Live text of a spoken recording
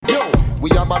We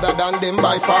are better than them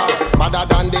by far, better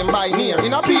than them by near.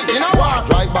 In a peace, in a war,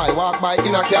 drive by, walk by,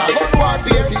 in a car. Gun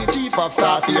warfare, see the chief of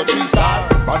staff here, 3-star.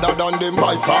 Better than them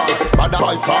by far, better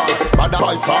by far, better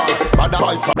by far, better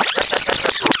by far.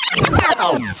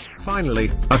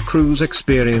 Finally, a cruise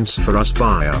experience for us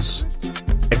by us.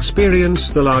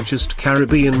 Experience the largest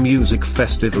Caribbean music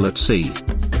festival at sea.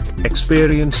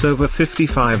 Experience over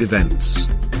 55 events.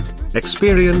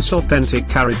 Experience authentic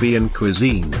Caribbean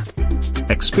cuisine.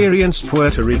 Experience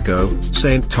Puerto Rico,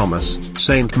 St. Thomas,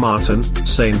 St. Martin,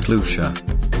 St. Lucia.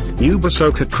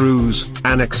 Ubersoca Cruise,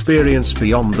 an experience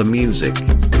beyond the music.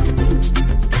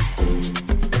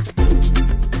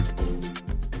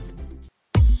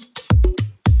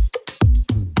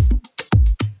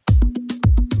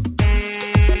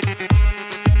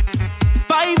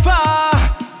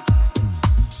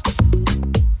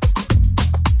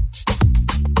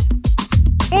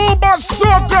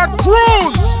 Ubersoca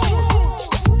Cruise.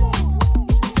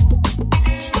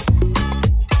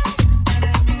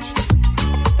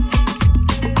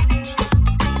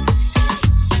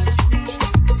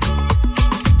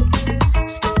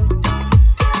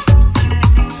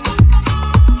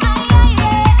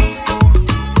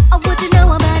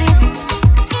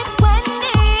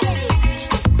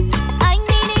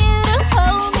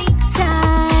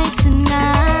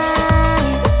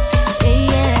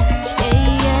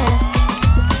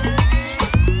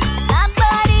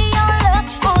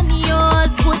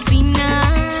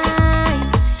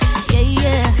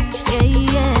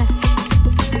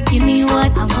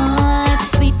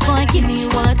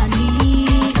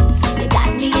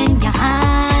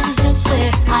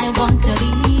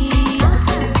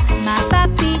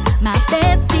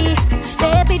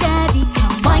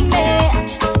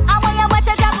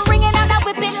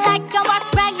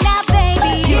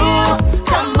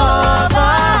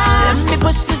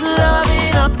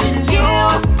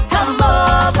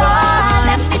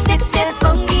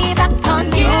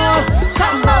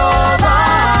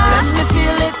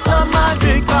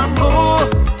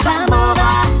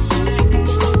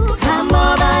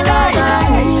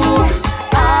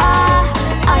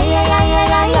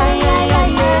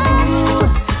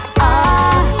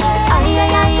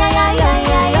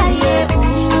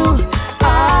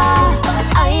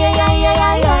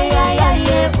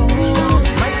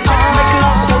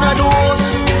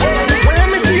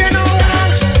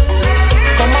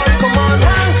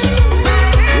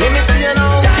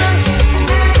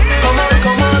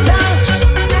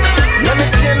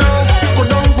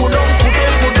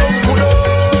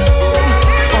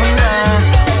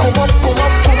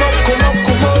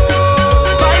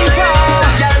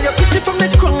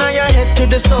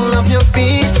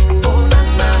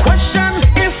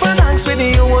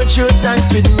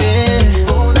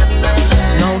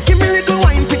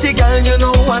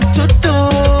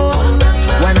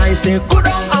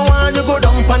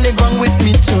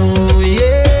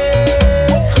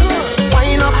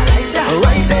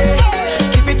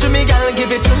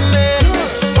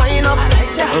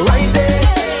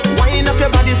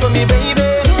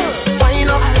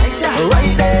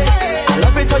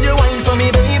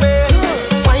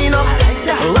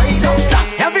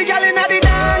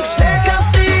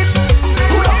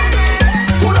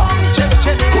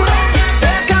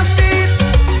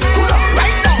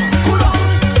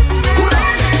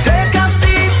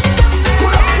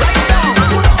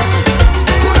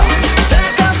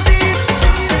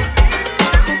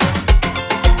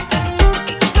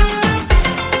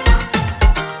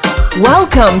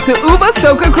 Welcome to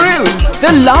Ubersoca Cruise,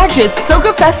 the largest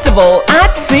soca festival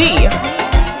at sea.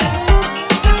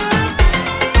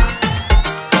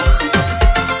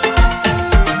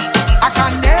 I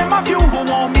can name a few who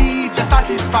want me to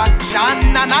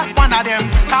satisfaction, and not one of them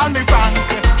call me Frank.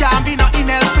 Can't be nothing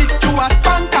else with you a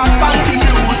spanker, spanking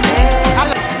you.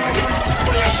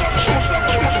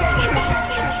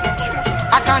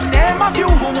 I can name a few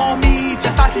who want me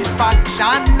to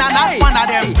satisfaction, and not one of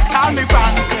them call me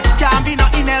Frank. Can't be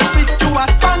nothing else with you a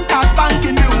spanker,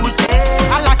 spanking mute.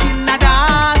 I like in a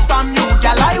dance from you,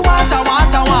 girl. I want.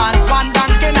 One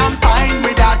donkey and I'm fine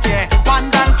with that, yeah.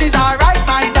 One donkey's alright,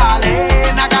 my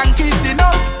darling. A donkey's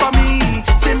enough for me.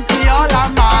 Simply all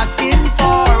I'm asking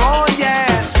for, oh yeah.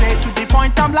 Straight to the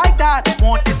point, I'm like that.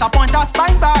 Won't disappoint us,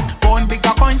 spine back. Bone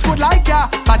bigger coins would like ya.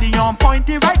 Body on point,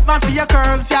 the right man for your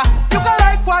curves, yeah. You can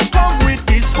like what come with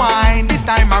this wine. This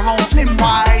time around, slim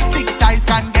white. Thick thighs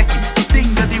can get it.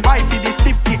 Single the wifey, the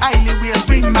stiff, the highly will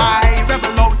bring my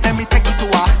rebel out. Let me take it to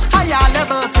a higher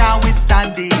level, can't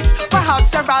withstand this.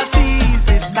 Perhaps several seas,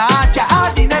 this not your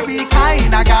ordinary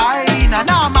kind of guy. A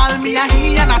normal me a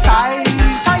he and a size.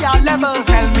 Higher level,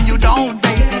 tell me you don't,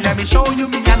 baby. Let me show you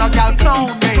me and a girl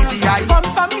clown, baby. I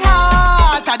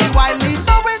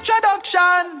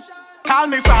call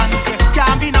me Frank.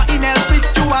 Can't be nothing else with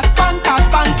you a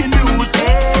spanking beauty.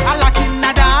 I like in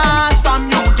a dance from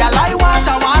you, girl. I want.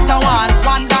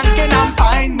 One donkey and I'm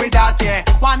fine with that, yeah.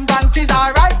 One donkey's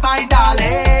alright, my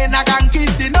darling. A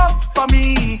donkey's enough for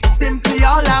me. Simply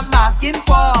all I'm asking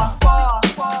for.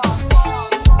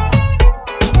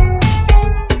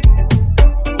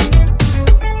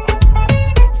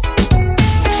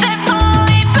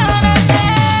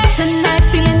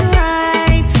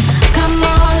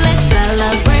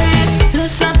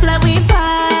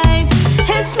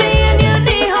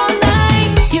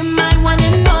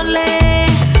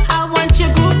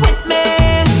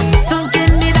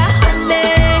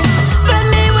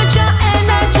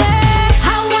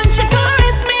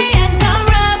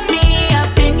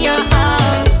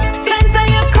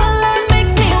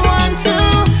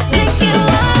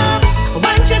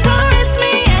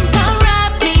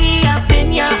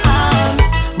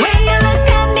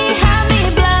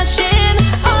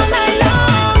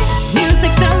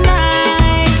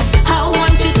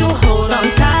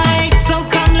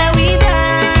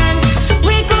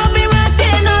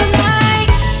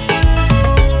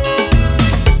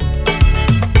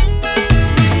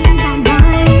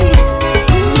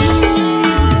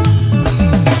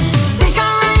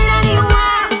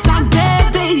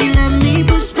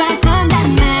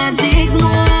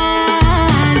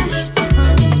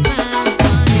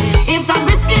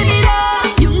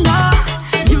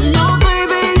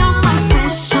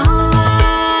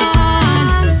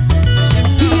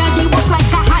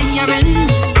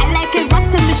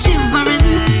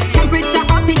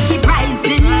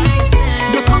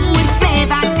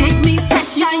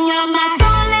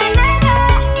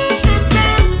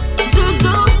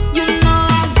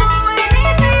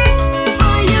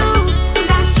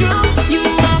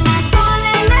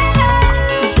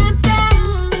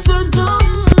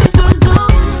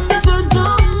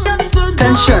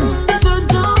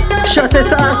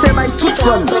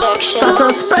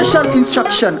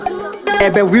 Instruction. Eh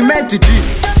ben oui mais du G.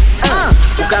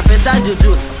 Ou ka fait ça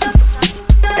doudou.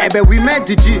 Eh ben oui mais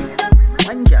du G.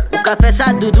 Ou ka fait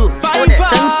ça doudou.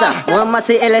 Ten ça. Moi masse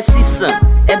LS6.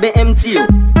 Eh ben MT yo.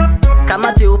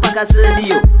 Kamate yo pa ka sedi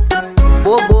yo.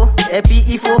 Bobo et puis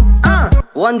il faut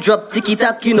one drop tiki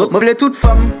tak you know. Meuble toute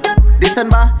femme. Descend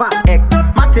bas. Ek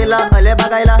Matela les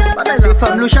bagay la. C'est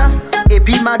femme loucha. Et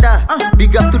puis Mada.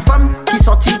 Big up toute femme qui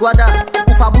sorti Guada.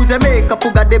 Ou pas vous aimer quand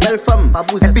vous gardez belle femme.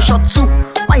 Et puis shot sous,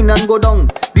 wine and go down.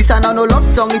 This is not no love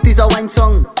song, it is a wine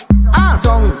song.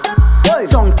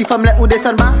 Song qui femme les ou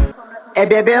descend bas. Eh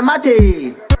bébé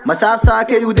maté, ma savent ça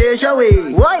que you déjà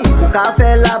oui. Ou qu'a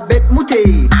fait la bête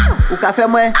moutée. Ou qu'a fait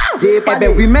moi, eh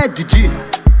ben oui mais du G.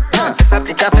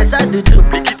 Ou qu'a fait ça du tout.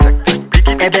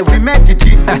 Eh ben oui mais du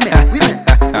G.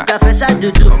 Ou qu'a fait ça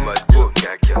du tout.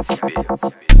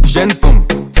 Jeune femme,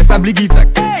 fais ça bliggy tac,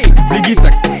 bliggy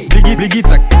tac, bliggy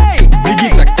tac, bliggy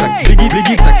tac tac,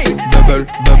 bliggy tac,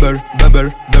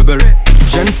 double.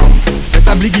 Jeune femme, fais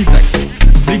ça bliggy tac,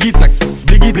 bliggy tac,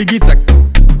 bliggy tac,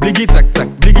 bliggy tac tac,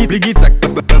 bliggy tac,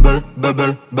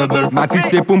 bubble. Matrix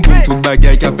c'est poum poum, toute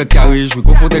bagaille qu'a fait carré. J'veux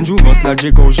qu'on fontaine jouvence là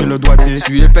j'ai quand j'ai le doigtier.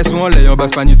 Suis fait son en l'air en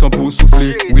basse panier sans pour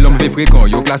souffler. Oui l'homme fait fréquent,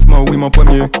 yo classement oui mon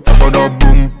premier. D'abord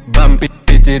boum, bam,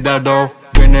 pété d'ador.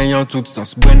 Brenay en tout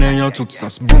sens,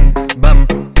 boum, bam,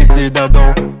 pété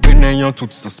d'ador. Brenay en tout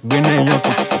sens,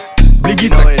 Bliggy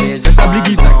tac, c'est ça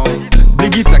bliggy tac,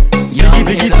 bliggy tac,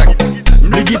 bliggy tac,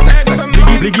 bliggy tac,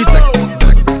 bliggy tac.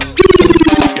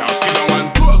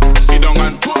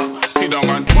 Sit down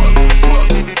and twerk.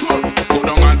 Go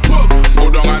down and twerk. Girl,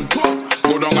 sit down and twerk.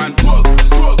 Go down and twerk.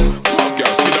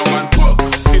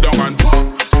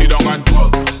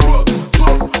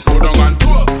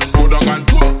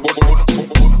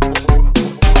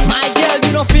 My girl,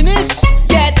 you don't finish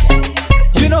yet.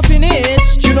 You don't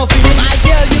finish. My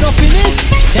girl, you don't finish.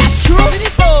 That's true.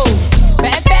 Finito.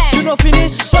 Bam bam. You don't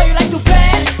finish. So you like to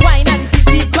bang, wine and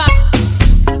pick pop.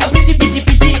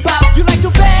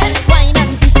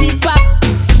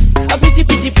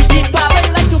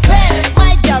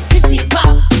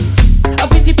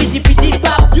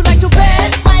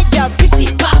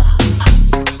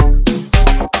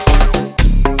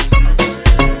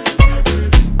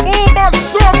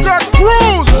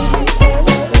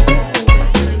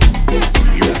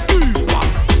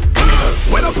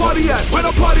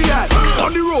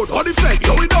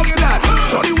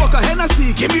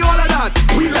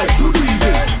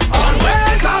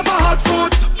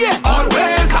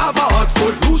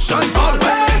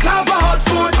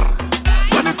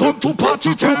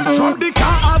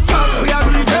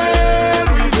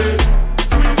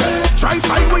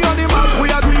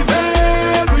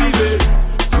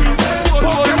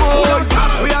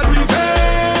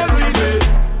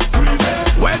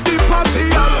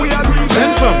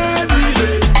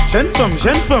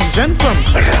 Jeune femme.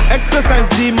 Exercise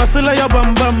the muscle of your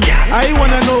bum bum. I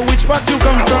wanna know which part you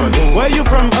come from. Where you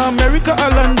from, America or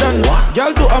London?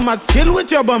 Girl, do a mad skill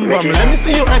with your bum bum. Let me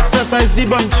see you exercise the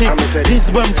bum chick.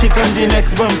 This bum chick and the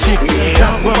next bum chick.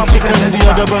 That bum chick and the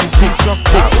other bum chick.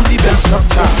 Où dit belle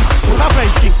structure? Où ça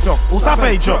fait TikTok? Où ça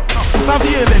fait drop? Où ça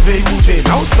vient lever monter?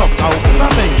 Now stop, now où ça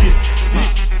fait vite.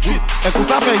 Et où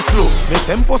ça fait slow. Mais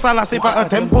tempo ça là c'est pas un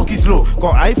tempo qui slow.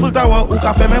 Quand Eiffel Tower ou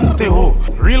café même ou t'es haut.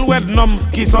 Real wet nom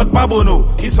qui sort pas bono.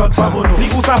 Si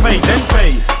où ça fait, den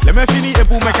fait. Les mecs finis et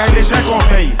pour me cailler les gens qu'on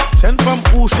fait. Jeune femme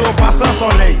ou chaud passe un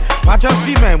soleil. Pas just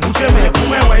be même, mouche mais pour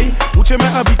mes way. Mouche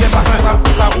mais habiter passe un sale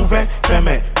pour ça ouvert.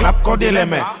 Fermé, clap cordé les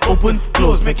mains. Open,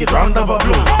 close, make it round of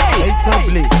applause. Make it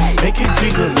play, make it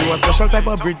jiggle. You a special type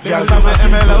of breed, girl. Ça me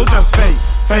MLO just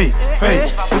fade.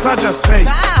 Pour ça just fade.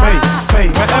 MLO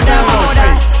fade. Pour ça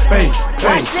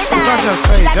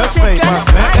just fade. Pass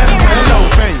MLO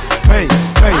fade.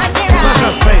 Pour ça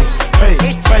just fade.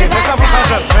 Mais ça pour ça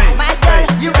just fade. My girl,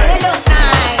 you really look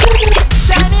nice.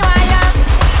 Tell me why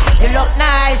you look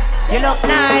nice. You look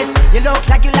nice. You look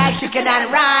like you like chicken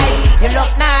and rice. You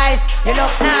look nice. You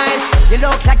look nice. You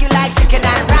look like you like chicken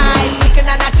and rice. Chicken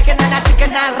and rice. Chicken and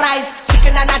rice.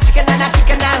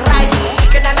 Chicken and rice.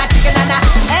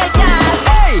 Hey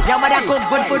girl, your mother cook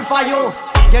good food for you.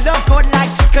 You look good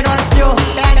like chicken on stew.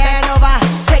 Bend over,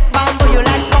 take bamboo. You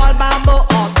like small bamboo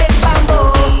or big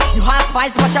bamboo. You have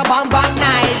spice, but your bum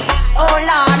nice. Oh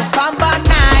Lord, bum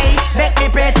nice. Make me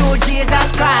pray to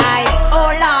Jesus Christ.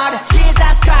 Oh Lord,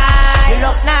 Jesus Christ. You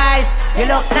look nice. You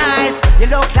look nice. You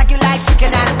look like you like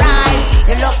chicken and rice.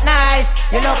 You look nice.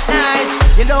 You look nice.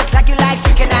 You look like you like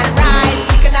chicken and rice.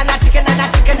 Chicken and rice. Chicken and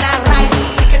rice.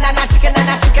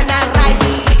 Chicken and rice.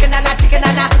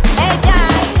 Hey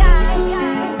guys.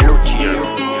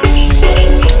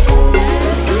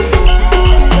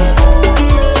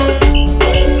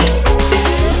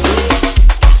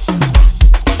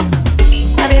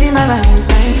 My baby, my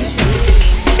Valentine.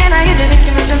 Can I get the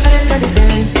victim of the temperature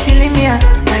difference? Feeling me up,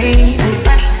 my eyes.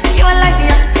 You are like the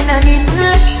oxygen I need to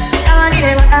live. I need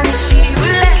it, but I'm the she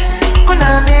will let. Oh,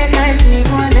 now make I see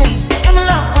one day. I'm a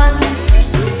love one.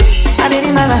 My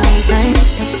baby, my Valentine.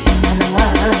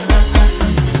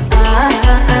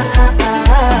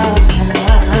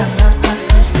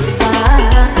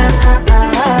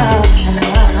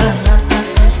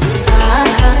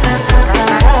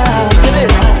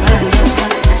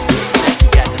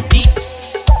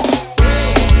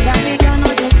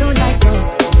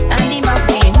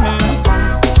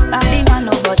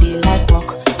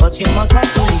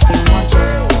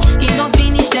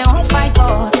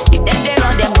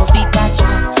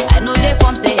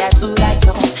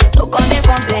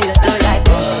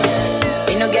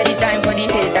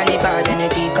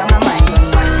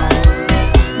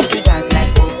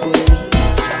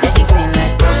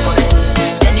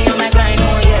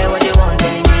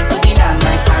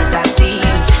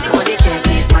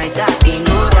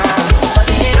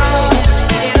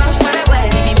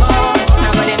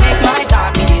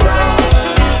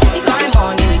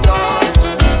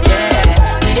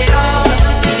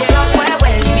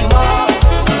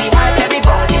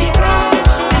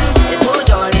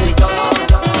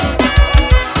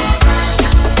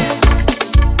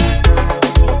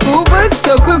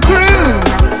 Ubersoca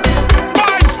Cruise.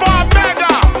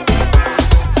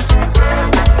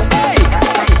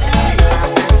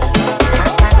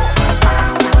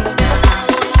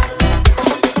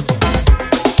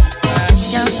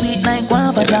 Sweet like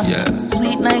guava jam,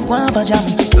 sweet like guava jam.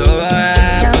 So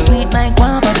yeah, sweet like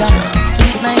guava jam,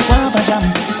 sweet like guava jam.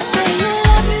 Say you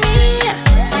love me,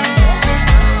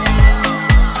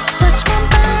 touch my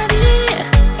body.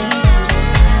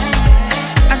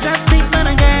 I just think that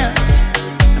I guess,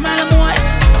 no matter what.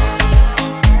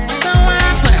 So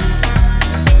happen,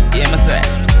 yeah, me say,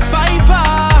 bye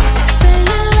bye. Say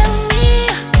you love me,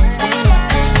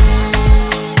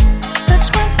 touch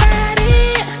my body.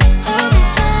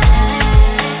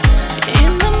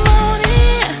 In the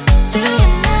morning, do you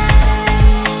know?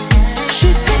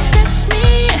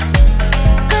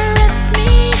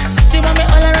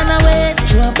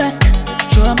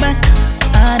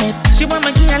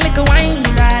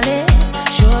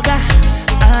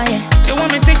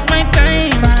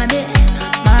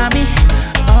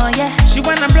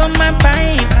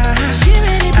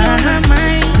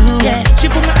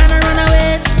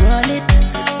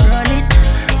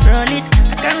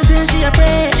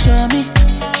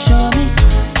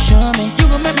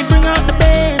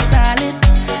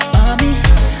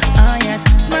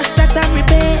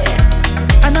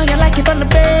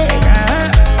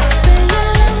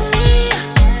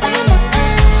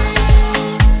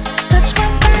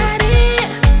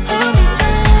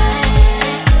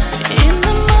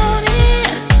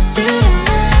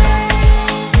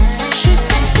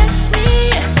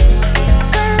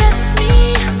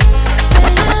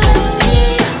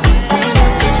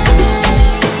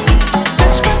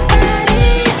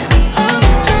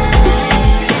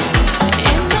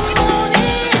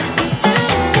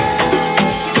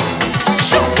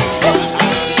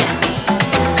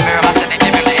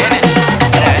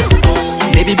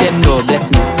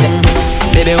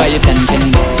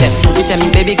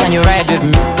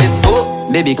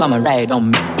 Baby, come and ride on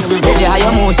me. Baby, how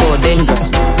you move so dangerous?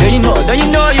 Don't you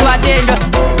know you are dangerous?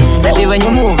 Baby, when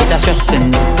you move, it's stressing.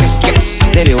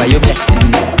 Baby, why you blessing?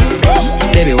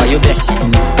 Baby, why you blessing?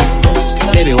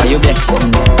 Baby, why you blessing?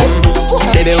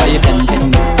 Baby, why you tempting?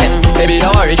 Baby,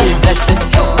 don't worry, keep blessing.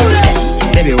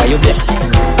 Baby, why you blessing?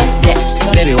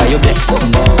 Baby, why you blessing?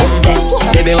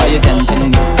 Baby, why you tempting?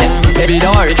 Baby,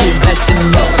 don't worry, keep blessing.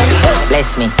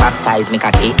 Bless me, baptize me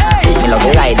cocky. Me love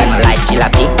you ride and I like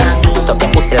jalopy. Put up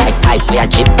your pussy like pipe with a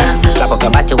chip. Slap up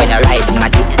your body when you're riding my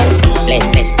dick. Bless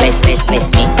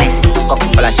me. Cock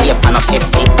full of shape and up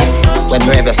Pepsi. When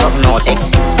you have your something out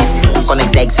exits.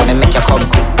 Connect eggs so me make you come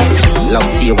quick. Love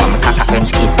see you want me cock a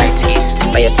French kiss.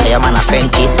 But you say I'm an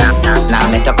apprentice. Now I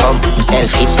make you come, I'm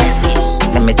selfish.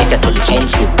 Let me take you to the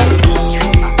trenches.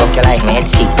 Fuck you like me head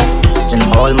sick. In the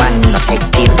whole man, no take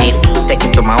deal. Take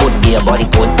it to my hood, be your body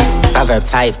good. Proverbs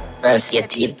 5, verse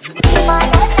 18.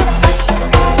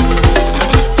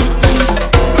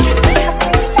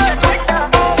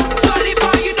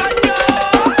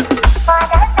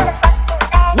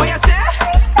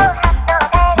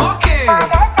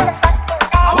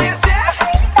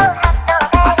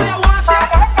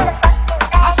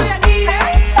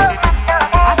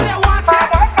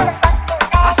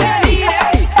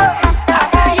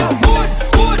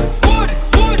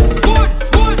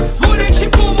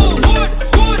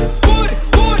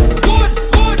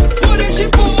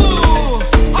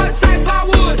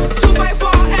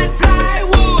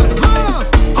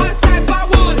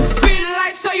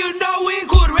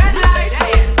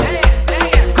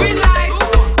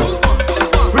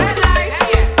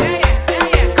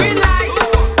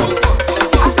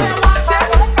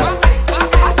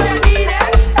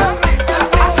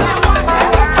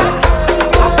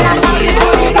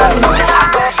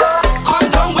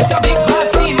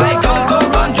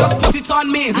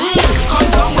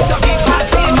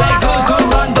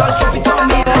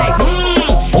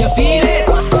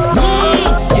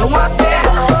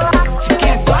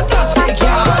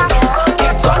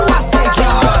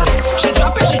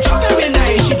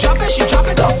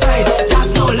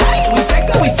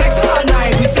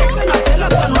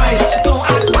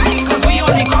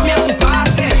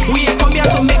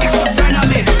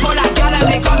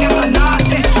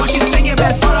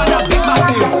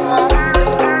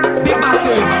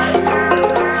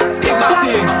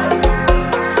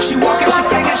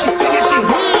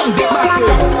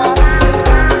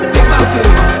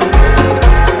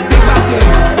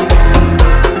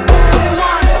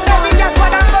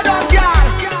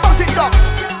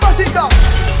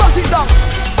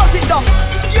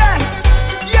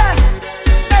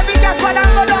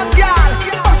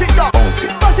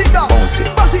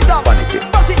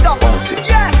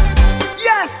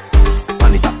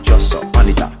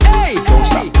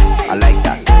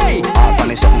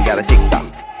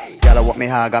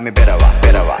 Got me better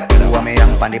rock. You want me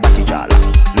young pan the body jala.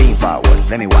 Lean forward,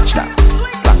 let me watch that.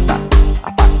 Flat that,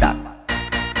 I pack that.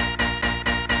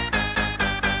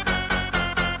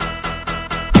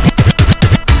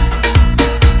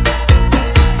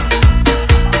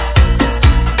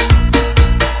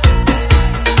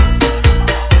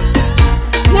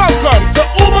 Welcome to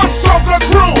Ubersoca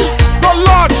Cruise, the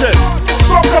largest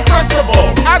soca festival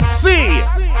at sea.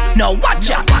 Now watch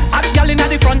ya. Hot girl inna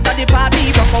the front of the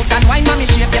party. Rock out and wine, mommy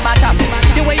shake your bottom.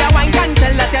 The way you wine can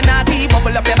tell that you're naughty.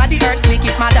 Bubble up your body, earthquake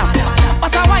it, madam.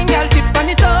 Pass a wine, girl, tip on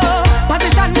the toe.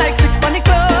 Position like 6 on the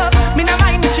club. Me no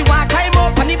mind if she want climb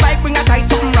up on the bike, bring a tight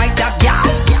something right up, yeah.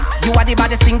 You are the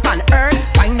baddest thing on earth.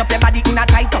 Wind up your body in a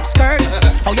tight up skirt.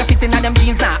 How you fit inna them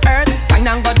jeans now earth? Wine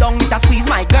and go down with a squeeze,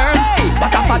 my girl.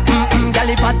 What a fat, girl,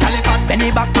 fat.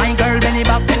 Benny back, my girl, benny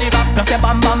back. Plus your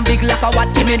bam bam big like a what?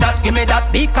 Give me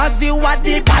that. Because you are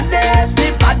the baddest.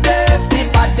 Put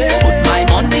my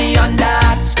money on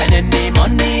that, spending the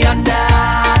money on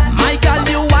that. My girl,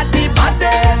 you are the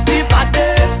baddest. Put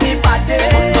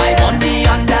my money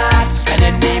on that,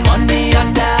 spending the money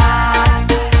on that.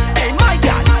 Hey, my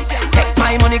girl, take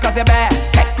my money 'cause you're bad.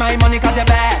 Take my money 'cause you're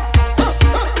bad.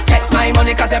 Take my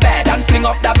money 'cause you're bad and fling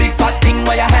up that big fat thing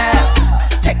where you have.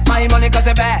 Take my money 'cause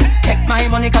you're bad. Take my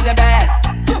money 'cause you're bad.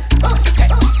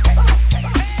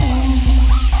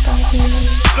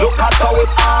 Look at how it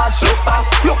arch.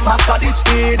 Look back at the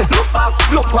speed.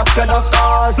 Look what you just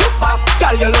caused. Look back,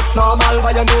 girl, you look normal,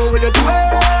 but you know what you're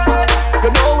doing.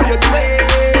 You know what you're doing,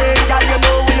 girl, you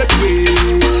know what you're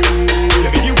doing.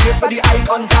 Give me you place for the eye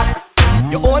contact.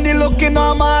 You only looking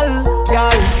normal,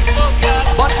 girl,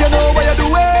 but you know what you're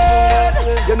doing.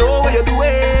 You know what you're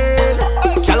doing.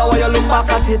 Girl, how you look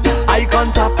back at it, eye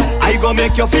contact. I go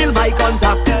make you feel my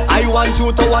contact. I want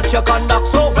you to watch your conduct.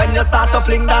 So when you start to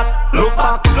fling that, look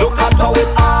back, look at how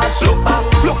it arch. Look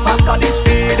back at the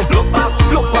speed. Look back,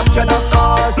 look what you the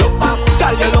scars. Look back,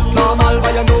 girl you look normal,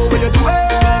 but you know what you're doing.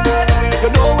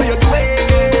 You know what you're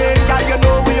doing, girl you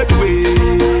know what you're doing.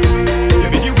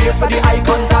 Give me the waist for the eye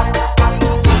contact.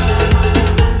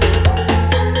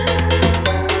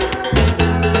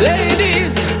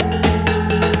 Ladies,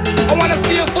 I wanna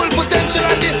see your full potential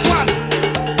on this one.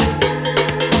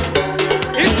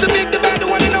 It's the big, the bad, the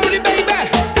one and only, baby.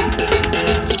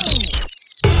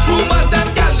 Rumors them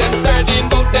gal them stirring,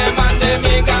 but them and them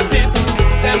ain't got it.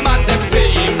 Them and them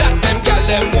saying that them gal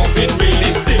them moving really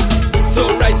stiff. So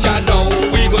right now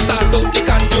we go start up the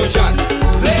confusion.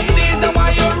 Ladies, I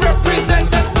want you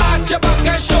represented. Arch your back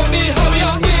and show me how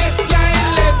your waistline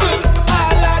level.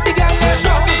 All of the gal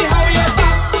show me how your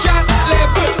back shot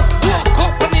level. Walk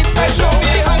up on it and show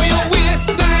me how your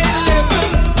waistline level.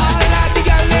 All of the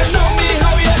gal show me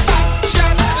how your back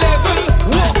shot level.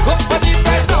 Walk up on it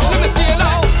right now. Let me see you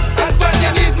now. Dance on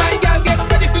your knees, my gal, get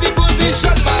ready for the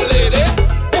position, my lady.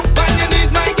 Walk on your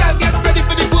knees, my gal, get ready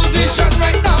for the position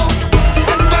right now.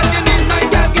 Dance on your knees, my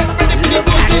gal, get ready for the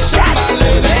position, my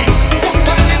lady. Walk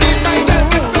on your knees, my gal,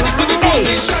 get ready for the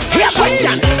position. Here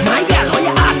question, my girl, how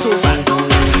you ass over?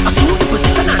 Assume the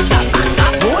position and tap.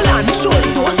 Hold on, make sure it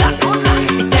goes up.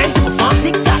 It's time to perform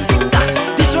tick-tock.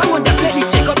 This one will definitely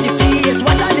shake up the place.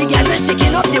 Watch all the guys and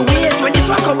shaking up the waist. When this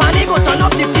one come on, they go turn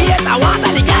up the place. I want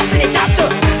all the guys in the chapter.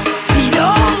 Sit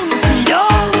down,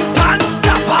 on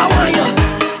top, I want you.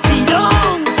 Sit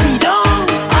down,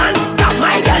 on top,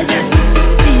 my girl, just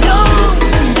sit down,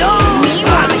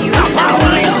 on top, I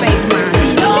want you.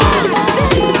 Sit down.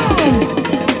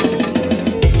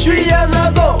 3 years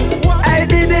ago, I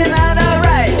didn't have a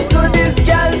right. So this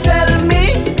girl tell me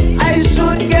I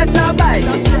should get a bike.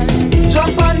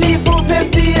 Jump on the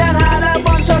 450 and had a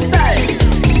bunch of style.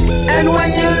 And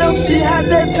when you look, she had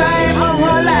the time of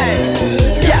her life.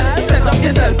 Yeah, set up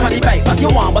yourself on the bike, but you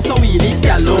want but so wheelie,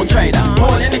 girl, don't try that.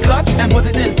 Hold in the clutch and put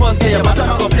it in first gear. Your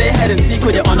bottom go play hide and seek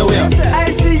with your underwear.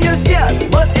 I see you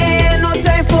scared, but ain't no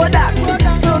time for that.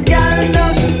 So girl,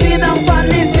 just sit down on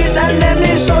the seat and let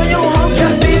me show you how to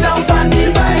sit down on the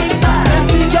bike.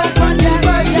 Sit down on the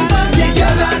bike. See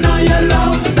girl, I know you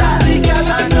love that. See girl,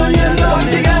 I know you love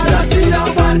it. Girl, just sit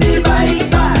down on the bike.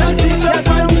 Sit down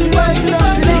on the bike.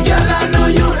 See girl, I know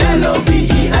you LOVEIT.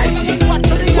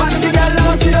 What see girl,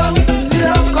 now sit down,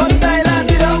 cut style and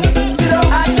sit down,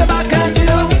 arch your back and sit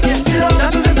down,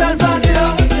 dance with yourself and sit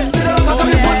down, cock up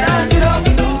your foot and sit down,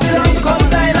 cut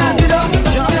style and sit down,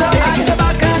 arch your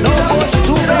back and sit down,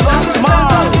 Too big or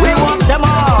small, we want them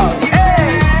all.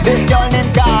 Hey, this girl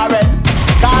named Karen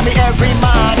call me every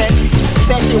morning.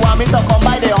 Say she want me to come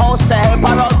by the house to help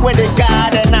her out with the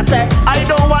garden. I say I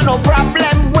don't want no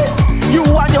problem with you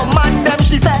and your man them.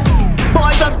 She said,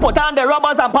 boy, just put on the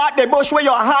rubbers and part the bush with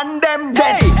your hand them.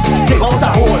 Then dig out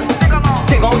a hole,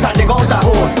 dig out and dig out a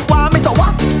hole. Want me to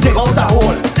what? Dig out a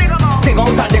hole, dig out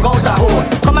and dig out a hole.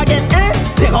 Come again, eh?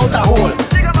 Dig out a hole,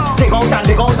 dig out and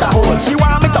dig out a hole. She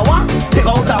want me to what? Dig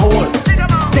out a hole,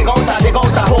 dig out and dig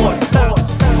out a hole.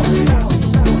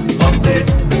 Bounce it,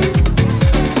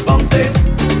 bounce it,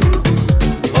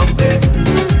 bounce it.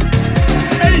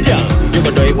 Hey girl, you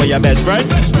can do it with your best friend.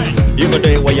 You can do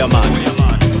it with your man.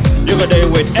 You can do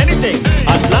it with anything.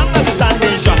 As long as it's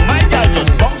standing strong, my girl, just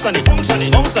bounce on it, bounce on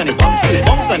it, bounce on it, bounce on it,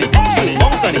 bounce on it, bounce on it,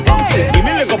 bounce on it, bounce it. Give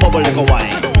me like a bubble, like a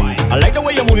wine. I like the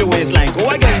way you move your waistline. Go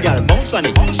again, girl, bounce on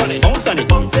it, bounce on it, bounce on it,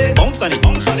 bounce it, bounce on it,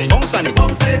 bounce on it, bounce on it,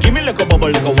 bounce it. Give me like a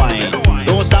bubble, like a wine.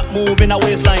 Don't stop moving a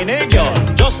waistline, hey girl.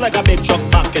 Just like a big truck,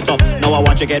 back it up. Now I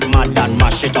want you get mad and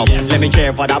mash it up. Let me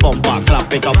cheer for the bumper,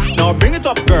 clap it up. Now bring it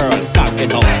up, girl, cock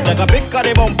it up. Like a big of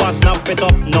the bumper, snap it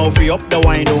up. Now free up the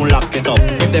wine, don't lock it up.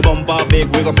 If the bumper big,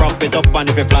 we go prop it up. And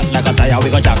if it flat like a tire, we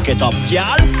go jack it up.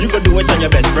 Girl, you can do it on your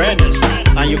best friend,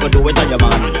 and you can do it on your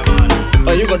man,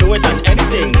 or you can do it on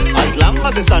anything, as long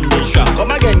as it's standing strong.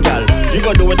 Come again, girl, you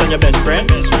can do it on your best friend,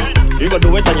 you can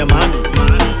do it on your man,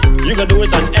 you can do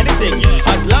it on anything,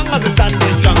 as long as it's standing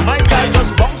strong. My girl,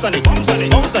 just bounce on it, bounce on it,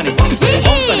 bounce on it, bounce on it,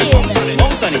 bounce on it, bounce on it,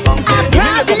 bounce on it, bounce on it. Give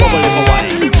me like a bubble, like a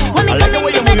wine. I like the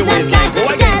way you move your waistline. Go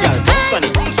again, girl, bounce on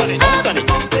it, bounce on it, bounce on it,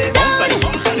 bounce on it, bounce on it,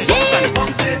 bounce on it, bounce on it,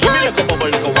 bounce on it. Give me like a bubble,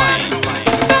 like a wine.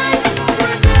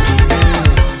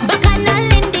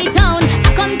 Bacchanal in the town, I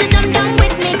come to jump down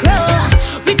with me crew.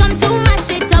 We come to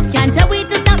mash it up, can't tell we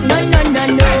to stop, no.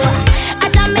 I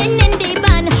jamming in the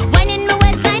band, whining my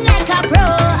waistline like a pro.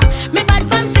 Me bad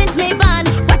from since me born,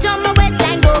 watch on my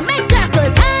waistline go, make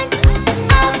circles, hands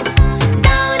up,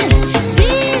 down,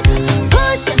 cheese,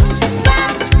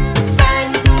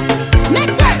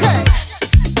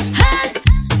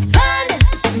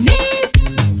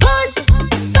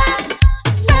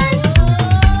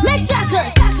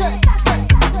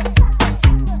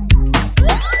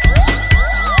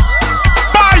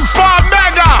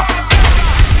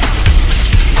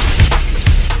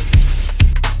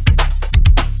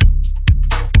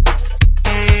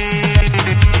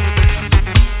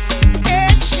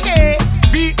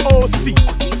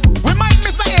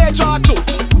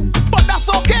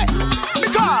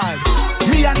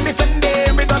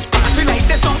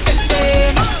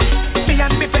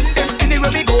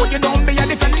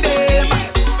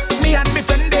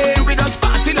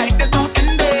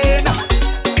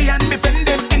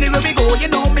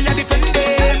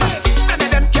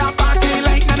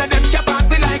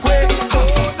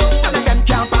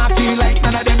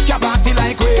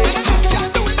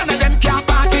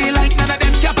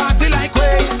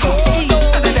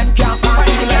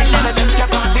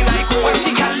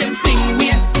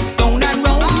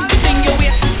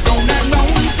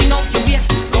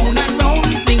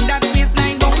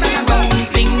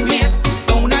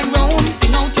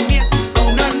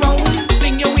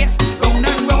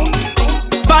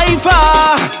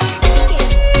 far.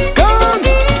 Come,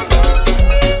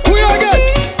 who you get?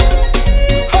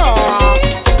 Ha.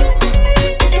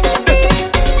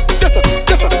 Listen,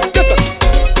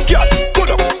 girl,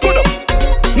 good up.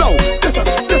 Now, listen,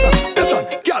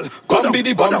 girl, bumby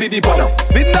the bottom.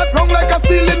 Spin that round like a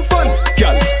ceiling fan,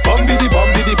 girl. Bumby the bum.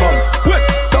 Wait,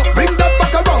 stop, bring that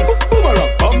back around. Boomerang,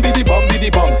 bumby the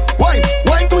bum. Wine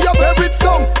to your favorite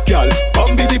song, girl.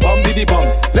 Bumby the bum.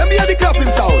 Let me hear the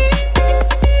clapping sound.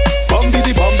 Bumby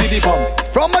the bum.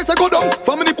 From my go down,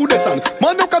 family put this on.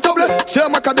 Man no catable, share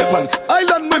my cadepan.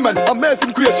 Island women,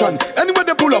 amazing creation. Anywhere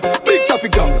they pull up, big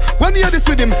traffic jam. When you hear this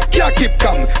rhythm, can't keep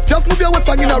calm. Just move your waist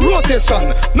in a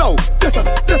rotation. Now, listen,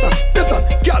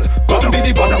 girl. Bumby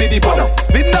the bottom.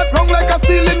 Spin that round like a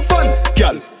ceiling fan,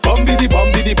 girl. Bumby the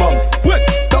bum. Wait,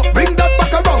 stop, bring that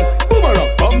back around. Boomerang,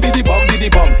 bumby the bum.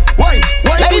 Wine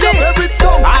to your favorite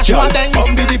song, girl.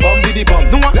 Bumby the bum.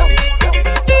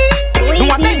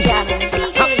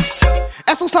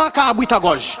 Est-ce que ça a buita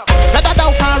gauche? Fais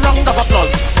d'adao for a round of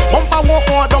applause. Bumpa walk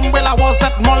or dumbbell I was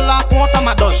at Molla Quarter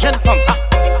Mados. Jeune femme.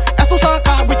 Est-ce que ça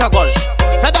a buita gauche?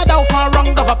 Fais d'adao for a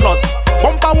round of applause.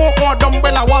 Bumpa walk or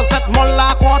dumbbell I was at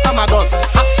Molla Quarter Mados.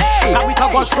 Kabita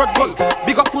gauche front good.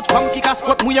 Big up tout femme qui casse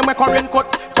côte. Mouille moi Korean coat.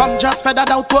 Femme just fed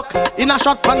out work. In a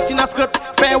short pants in a skirt.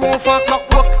 Fair one for clock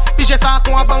work. Pige ça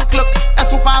qu'on a bank clock.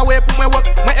 Est-ce ou pas ouais pour moi work.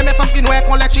 Moi aime femme qui noue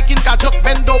qu'on let chicken ka joke.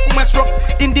 Bendo pour moi stroke.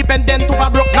 Independent to pas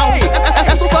broke now.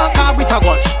 Est-ce ou ça kabita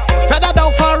gauche? Fed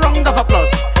out for a round of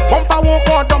applause. Bumpa walk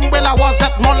or dumbbell I was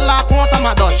at Molla Quarter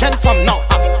Mados. Jeune femme now.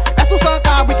 Est-ce ou ça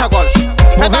kabita gauche?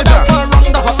 Fed out for a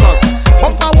round of applause.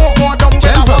 Bumpa walk or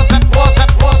dumbbell I was at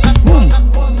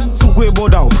Soukwe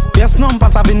bodao, yes non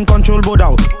pas à vin control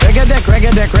bodao.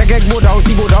 Reggae bodao,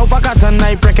 si bodao pa katan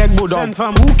na prekek bodao.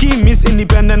 Who ki miss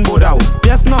independent bodao?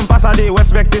 Yes non pas à de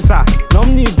respecte ça. Nom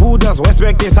ni boudas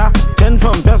respecte ça. Chen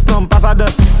femme yes non pas à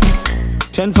das.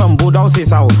 Chen femme bodao c'est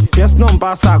ça. Yes non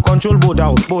pas à control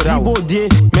bodao. Si bodie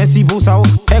merci pour ça.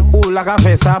 Ek ou la ka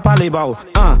fait ça pas les bao.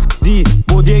 Di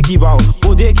bodie ki bao.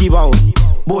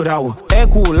 Bodao,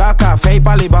 ekou la ka fey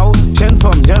pale bao. Chen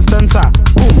femme just done ça.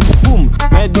 Boom,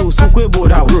 medu soukwe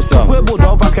bodao. Soukwe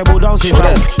bodao parce que bodao c'est ça.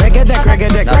 Reggae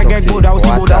bodao. Si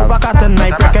bodao pa katan na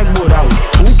prekek bodao.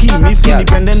 Ou ki miss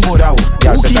independent bodao.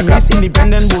 Ou ki miss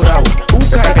independent bodao. Ou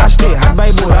ka achete hard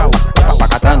by bodao.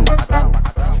 Pakatan.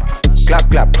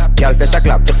 Clap, girl fais ça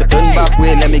clap. Turn back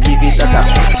way, let me give it a tap.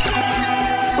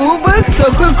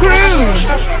 Ubersoca Cruise.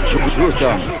 Cruise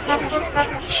on.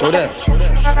 Show them.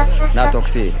 Not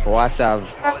toxic. Wasav.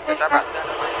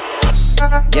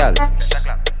 Girl,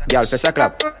 fais ça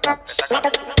clap.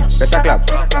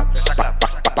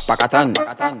 Pakatan.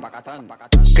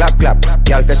 Clap,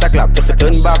 girl, fais ça clap.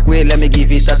 Turn back way, let me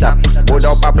give it a tap.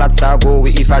 Boda pa plat sa go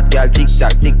with fat girl tic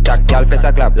tac. Girl, fais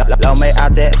ça clap. La me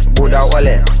ate, boda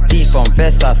wale. T-form,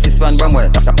 fais ça, 6 man bang ouais.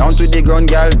 Down to the ground,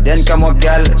 girl, then come up,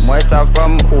 girl. Moi ça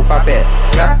femme au papier.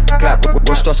 Clap,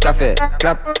 gauche touche café.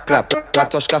 Clap, plat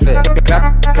touche café.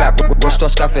 Clap, gauche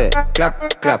touche café. Clap,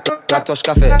 plat touche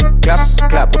café.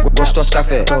 Clap, gauche touche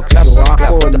café. Clap,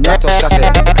 plat touche café.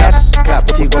 Clap,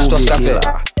 gauche touche café.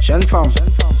 Jeune femme,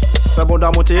 fais bon da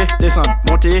monter, descendre.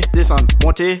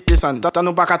 Tata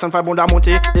nous pas qu'à faire bon da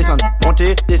monter, descendre.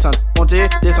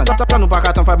 Tata nous pas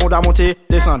qu'à faire bon da monter,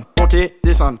 descendre.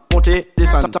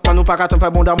 Tata nous pas qu'à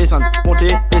faire bon da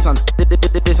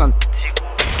descendre.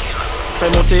 Fais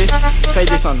monter, fais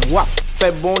descendre, wap.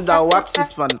 Fais bon da wap,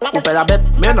 6 pan. Ou paie la bête,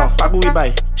 mais non, pas goût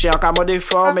bye. J'ai un camon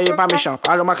fort, mais il est pas méchant.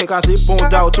 Alors ma casé, bon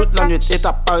da toute la nuit.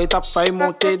 Étape par étape, fais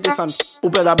monter, descendre.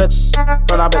 Ou paie la bête,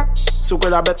 souque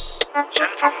la bête. Jeune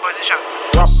femme position.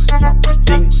 Wap,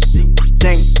 ding,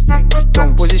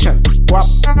 dong position. Wap,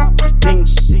 ding,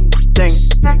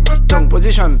 dong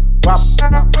position. Wap,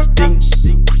 ding,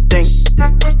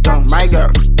 dong. My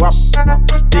girl, wap,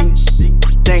 ding.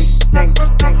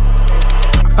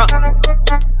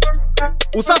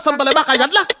 Où ça semble le bakayad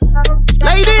là?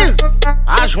 Ladies,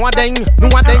 joint ding, nous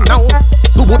a ding now.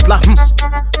 Tout bout là,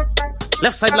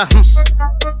 left side là,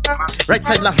 right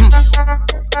side là,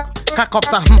 cock up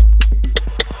ça,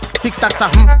 tic tac ça,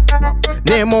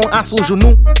 Nemo à sous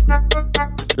genou.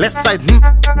 Left side,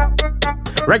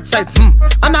 right side,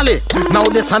 en allez. Now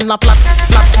descend la plate,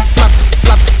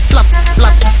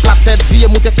 tête vie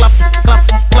moute clap.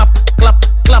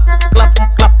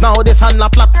 Now descend la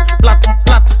plate,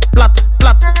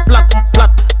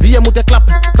 vie moute clap.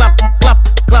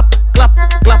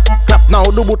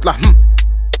 Now do bout là,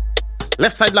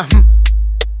 left side là,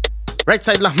 right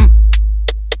side là,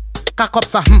 cock up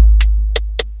ça,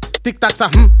 tic tac ça,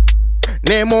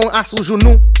 Nemo à sous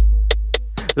genou.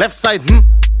 Left side,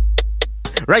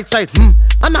 Right side,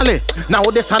 anale. Now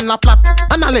this and la plat,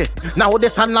 anale. Now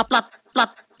this and la plat, plat,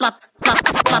 plat, plat,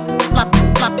 plat, plat, plat,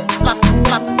 plat, plat,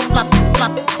 plat, plat,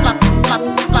 plat, plat, plat,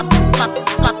 plat, plat,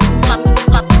 plat,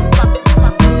 plat.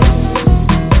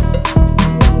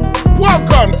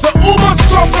 Welcome to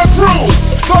Ubersoca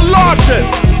Cruise, the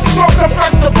largest soca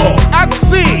festival at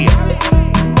sea.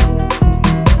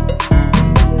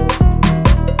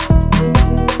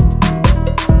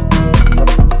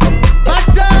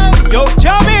 Yo,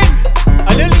 jamming!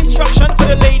 A little instruction for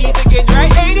the ladies again, right,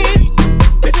 ladies?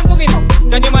 Listen to me now.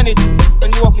 Can you manage it?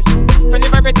 Can you walk it? Can you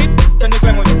vibrate it? Can you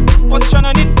climb on it? Position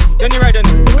on it? Can you ride on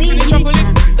it? Can you jump on it?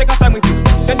 Take our time with it.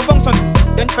 Can you bounce on it?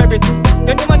 Can you vibrate it?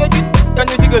 Can you manage it? Can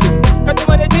you jiggle it? Can you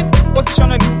manage it? Position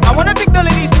on it. I wanna take the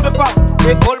ladies to the farm.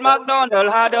 With old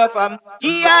MacDonald had a farm.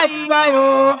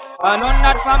 E-I-E-I-O. And on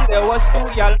that farm there was two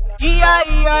y'all.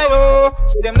 E-I-E-I-O.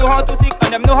 So them know how to tick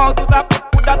and them know how to tap.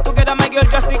 That together, my girl,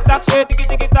 just tick tock, say ticky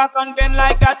ticky tock and bend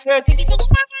like that, say ticky ticky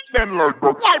tock. Bend like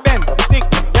that. Girl, bend, stick,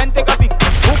 then take a pick.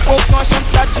 Hook up, motion,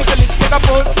 start jiggle it, take a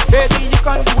pose. Baby, you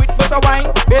can do it, bust a wine.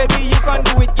 Baby, you can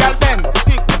do it, girl, bend,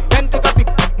 stick, then take a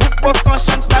pick. Move up,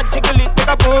 motion, start jiggle it,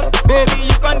 take a pose. Baby,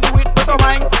 you can do it, bust a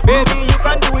wine. Baby, you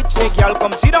can do it, say, girl,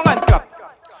 come sit down and clap.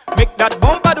 Make that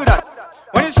bumper do that.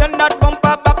 When you send that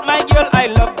bumper back, my girl, I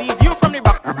love the view from the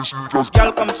back. Girl,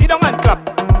 come sit down and clap.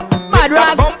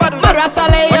 Madras,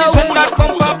 Saleo. When you send that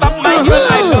bumper back, my girl,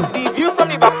 I love the view from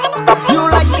the back. You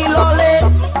like the lolly,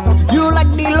 you like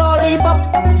the lollipop,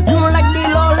 you like the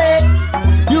lolly,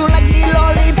 you like the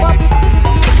lollipop.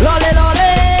 Lolly, lolly,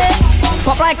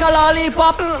 pop like a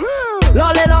lollipop.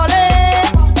 Lolly, lolly,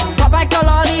 pop like a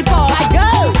lollipop. I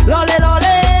go. Lolly,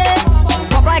 lolly,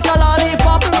 pop like a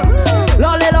lollipop.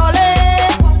 Lolly, lolly,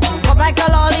 pop like a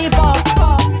lollipop.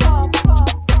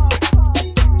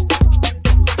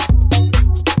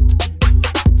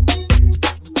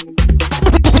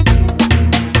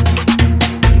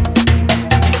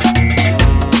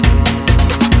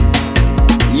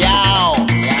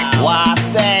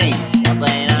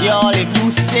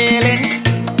 Sailing,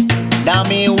 that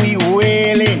mean we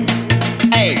wailing.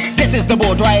 Hey, this is the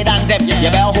boat ride and them. You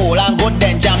better hold and good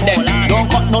then jam them. Don't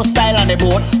cut no style on the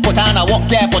boat. Put on a walk,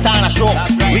 yeah, put on a stroke.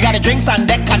 We got the drinks on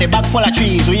deck and the bag full of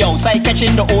trees. We outside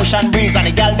catching the ocean breeze and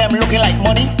the gal them looking like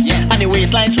money. And the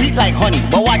waistline sweet like honey.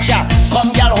 But watch out,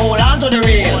 come gal hold on to the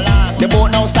rail. The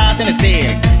boat now starting to sail.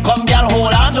 Come gal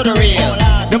hold on to the rail.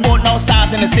 The boat now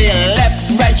starting to sail.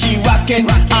 Left, right, she rocking.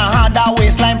 That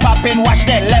waistline popping. Watch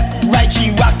that left, right,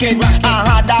 she rocking.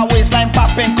 That waistline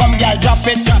popping. Come gal drop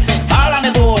it. All on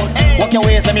the boat. Walk your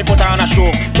waist, let me put on a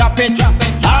show. Drop it.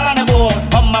 All on the boat.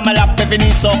 Come on my lap if you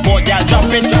need support, gal. Drop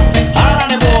it. All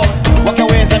on the boat. Walk your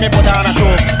waist, let me put on a show.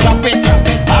 Drop it.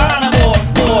 All on the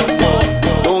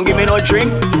boat. Don't give me no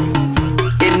drink.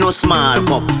 No small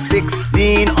cup,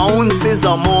 16 ounces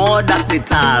or more, that's the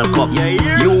tall cup.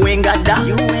 You ain't got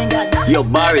that, your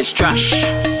bar is trash.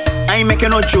 I ain't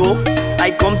making no joke, I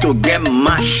come to get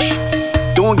mash.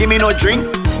 Don't give me no drink,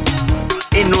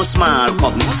 in no small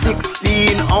cup,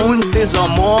 16 ounces or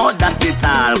more, that's the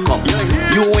tall cup.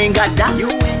 You ain't got that,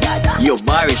 your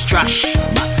bar is trash.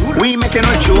 We ain't making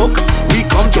no joke, we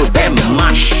come to get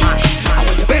mash.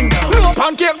 No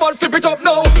pancake but flip it up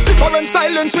now. Different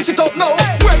style and switch it up now.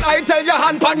 When I tell you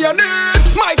hand on your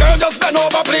knees, my girl just bend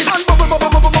over please. And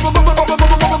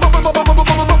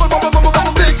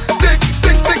stick, stick,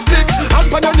 stick, stick, stick.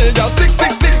 Hand on your knees, just stick,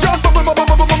 stick, stick. Just and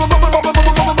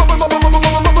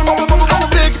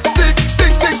stick,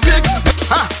 stick, stick, stick, stick.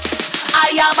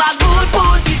 I have a good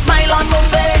pussy smile on my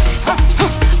face.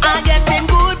 I'm getting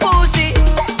good pussy,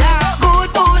 good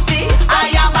pussy. I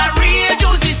have a real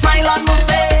juicy smile on my face.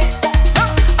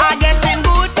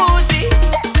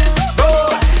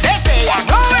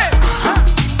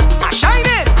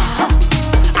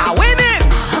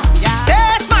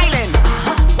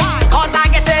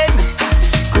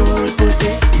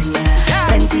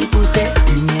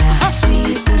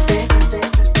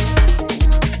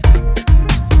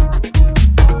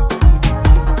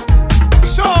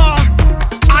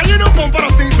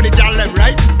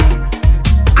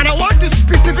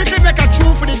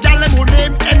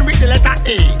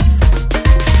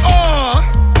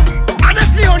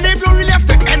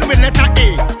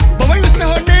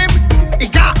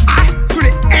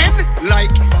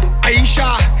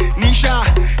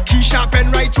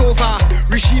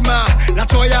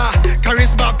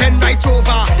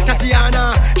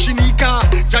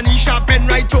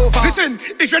 Listen,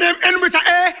 if your name end with a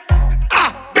A,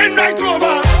 bend right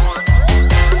over.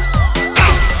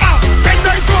 Bend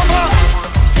right over.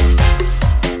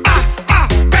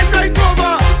 Bend right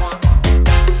over.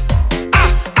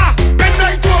 Bend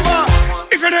right over.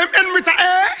 If your name end with a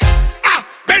A.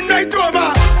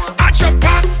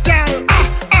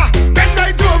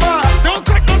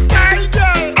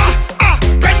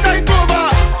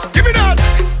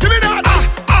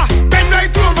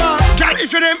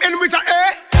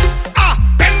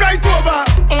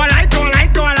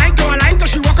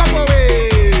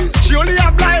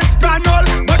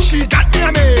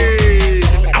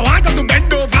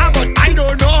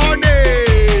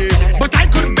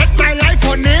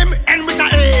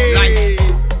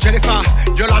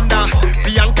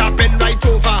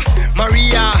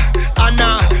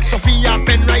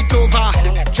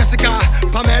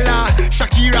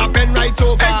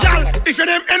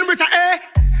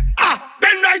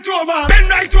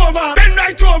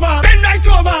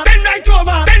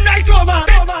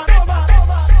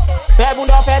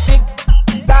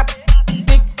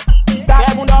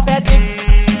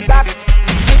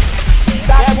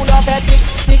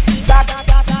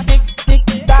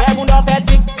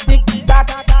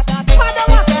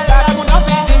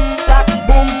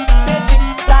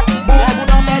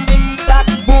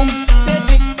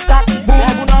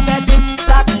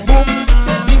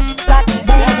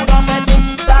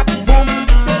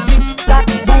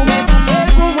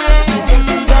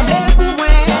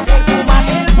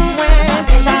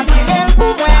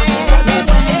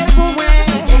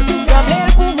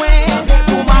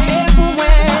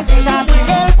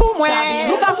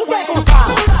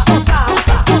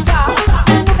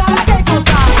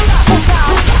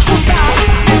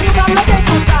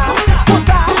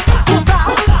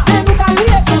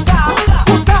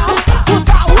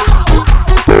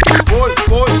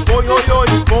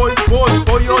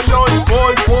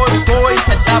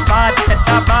 tête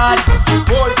à bad.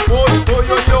 Boy, boy, boy,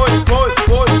 yo, yo, boy,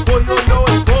 boy, boy, yo, yo,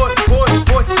 boy, boy,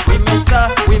 boy.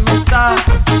 Oui, mais ça.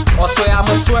 On soit à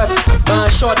me souhait. Un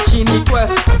short chini quoi.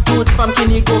 Toute femme qui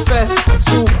n'y go fesse.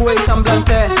 Sous quoi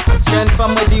semblante. Jeune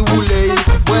femme me dit roulé.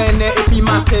 Bonne et puis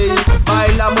maté.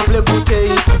 Bail là me blé goûter.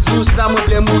 Sous là me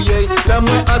blé mouillé. Le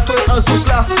moins un toi un sous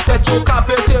là. Tête au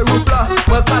capé tes rouf là.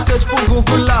 Me casse pour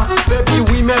Google là. Baby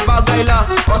oui mais bagay là.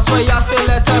 On soit y'a c'est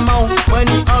l'étaiement.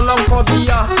 Money en langue pour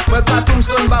bia. Me casse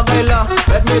stone bagay là.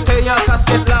 Let me tell ya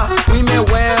casquette là. Oui mais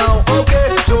well. Ok.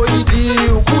 Joey dit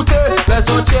écoutez. Les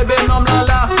autres ben là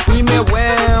là. Oui mais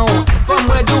well. Femme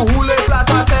moi de rouler flat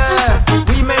à terre.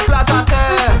 Oui mais flat à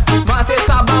terre. Maté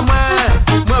ça ba moi.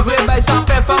 Moi vrai bail ça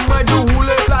fait femme moi de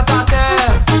rouler flat à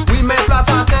terre. Oui mais flat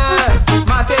à terre.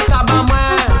 Maté ça ba moi.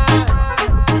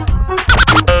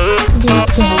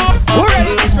 DJ. Who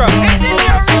ready to scrub?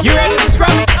 You ready to scrub?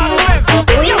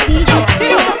 Yo,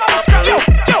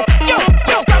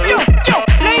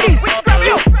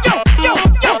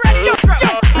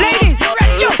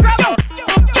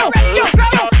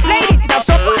 ladies, ladies, it have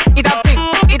soap, it have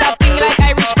thing like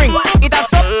Irish Spring. It have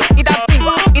soap, it have thing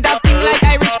like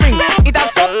Irish Spring. It have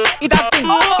soap, it have thing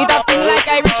like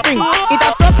Irish Spring. It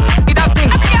have soap, it have thing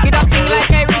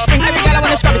like Irish Spring. Every girl I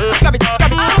wanna scrub it, scrub it,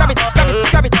 scrub it, scrub it, scrub it,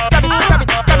 scrub it, scrub it, scrub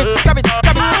it, scrub it, scrub it,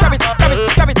 scrub it, scrub it, scrub it,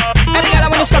 scrub it. Every girl I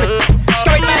wanna scrub it,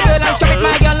 scrub it my girl and scrub it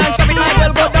my girl and scrub it my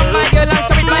girl. Go down my girl and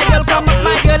scrub it my girl. Come up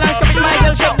my girl and scrub it my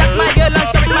girl. Shake that my girl and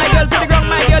scrub it my girl. To the ground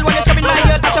my girl when you scrub it my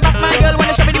girl. Touch your back my girl when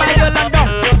you scrub it my girl and down.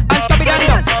 And scrub it and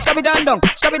down, scrub it and down,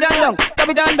 scrub it and down, scrub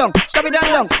it and down, scrub it and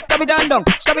down, scrub it and down,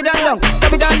 scrub it and down,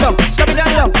 scrub it and down, scrub it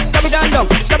and down, scrub it and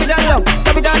down, scrub it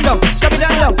and down, scrub it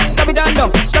and down, scrub it and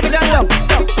down, scrub it and down, scrub it and down.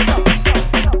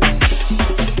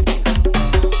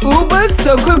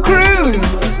 Ubersoca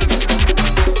Cruise.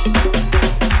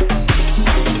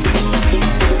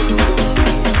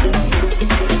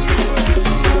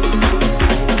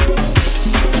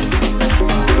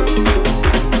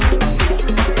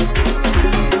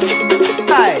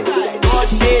 God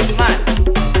made man.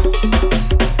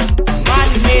 Man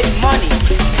made money.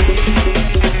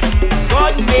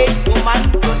 God made woman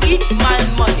to eat man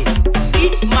money.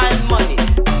 Eat man money.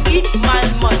 Eat man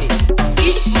money.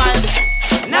 Eat man.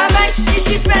 Now my if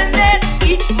she spend it,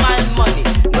 eat man money.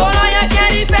 No lawyer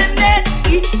can defend it.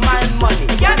 Eat man money.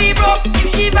 Can be broke if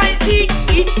she buy seat.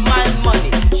 Eat man money.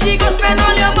 She go spend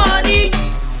all your money.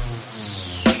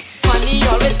 Money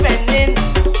always spending.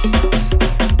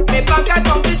 Me bank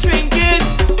account is shrinking,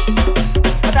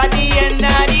 but at the end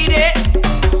of the day,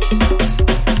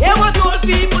 hear what old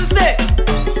people say.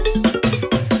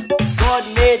 God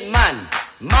made man,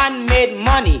 man made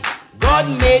money. God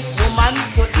made woman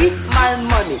to eat man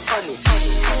money.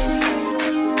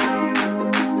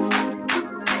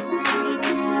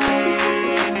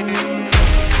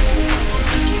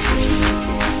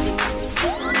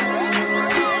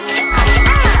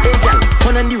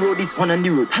 One on the road is one on the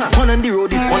road. One on the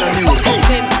road is one on the road.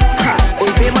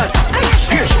 Oh, famous.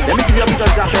 Let me give you a piece of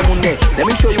Zafé Munde. Let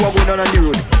me show you what going on the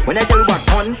road. When I tell you about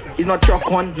horn, it's not truck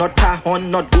horn, not car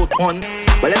horn, not boat horn.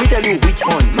 But let me tell you which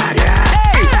horn.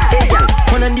 Hey, girl.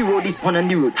 One on the road is one on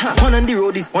the road. One on the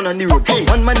road is one on the road.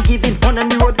 One man giving one on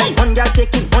the road. One girl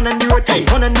taking one on the road.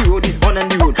 One on the road is one on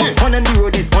the road. One on the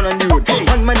road is one on the road.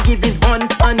 One man giving on,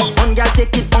 and one girl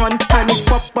taking on, and it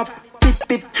pop up, pip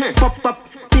pip, pop up.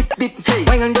 Bip, hey.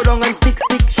 Why and go down and stick.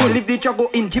 She leave the chago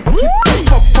in chip. Pop,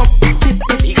 pop, bip,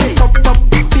 hey. Pop, pop,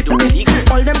 bip,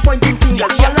 all them pointing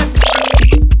fingers.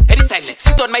 Hey, this time,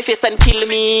 sit on my face and kill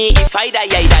me. If I die,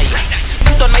 I die.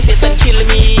 Sit on my face and kill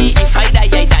me. If I die,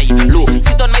 I die. Low.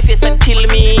 Sit on my face and kill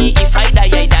me. If I die,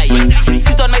 I die.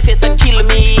 Sit on my face and kill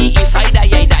me. If I die,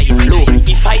 I die. Low.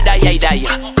 If I die, I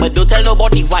die. But don't tell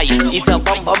nobody why. It's a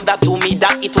bomb that told me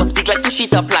that it was big like a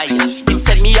sheet apply. It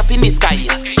sent me up in the sky.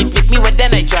 It make me wet,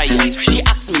 then I try. She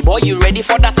asked me, boy, you ready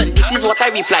for that? And this is what I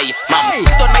reply. Mom,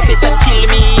 sit on my face and kill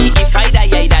me. If I die,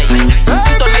 I die.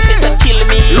 Sit on my face and kill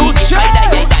me. If I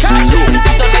die, I die.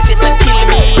 Sit on my face and kill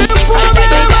me. If I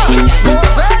die, I die.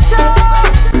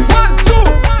 1, 2,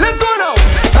 let's go now.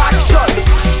 Back shot,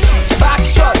 back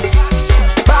shot,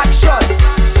 back shot.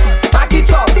 Back it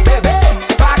up, baby.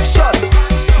 Back shot,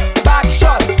 back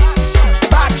shot,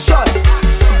 back shot.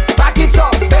 Back it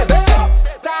up, baby.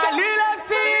 Salut les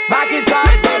filles. Back it up,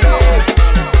 baby.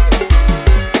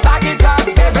 Back it up,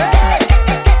 baby.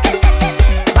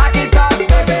 Back it up,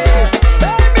 baby.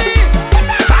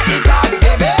 Back it up,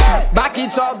 baby. Back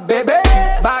it up, baby.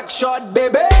 Back shot,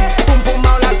 baby. Poum poum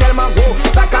en la tellement gros,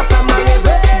 ça qu'a fait mal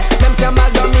rêver. Même si un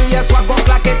mal dormi hier soir, qu'on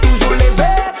claquait toujours levé.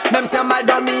 Même si un mal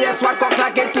dormi hier soir, qu'on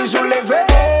claquait toujours levé.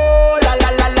 Oh la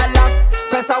la la la la,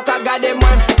 fais ça ou qu'a gardé moi.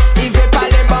 Il veut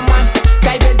parler pas moi.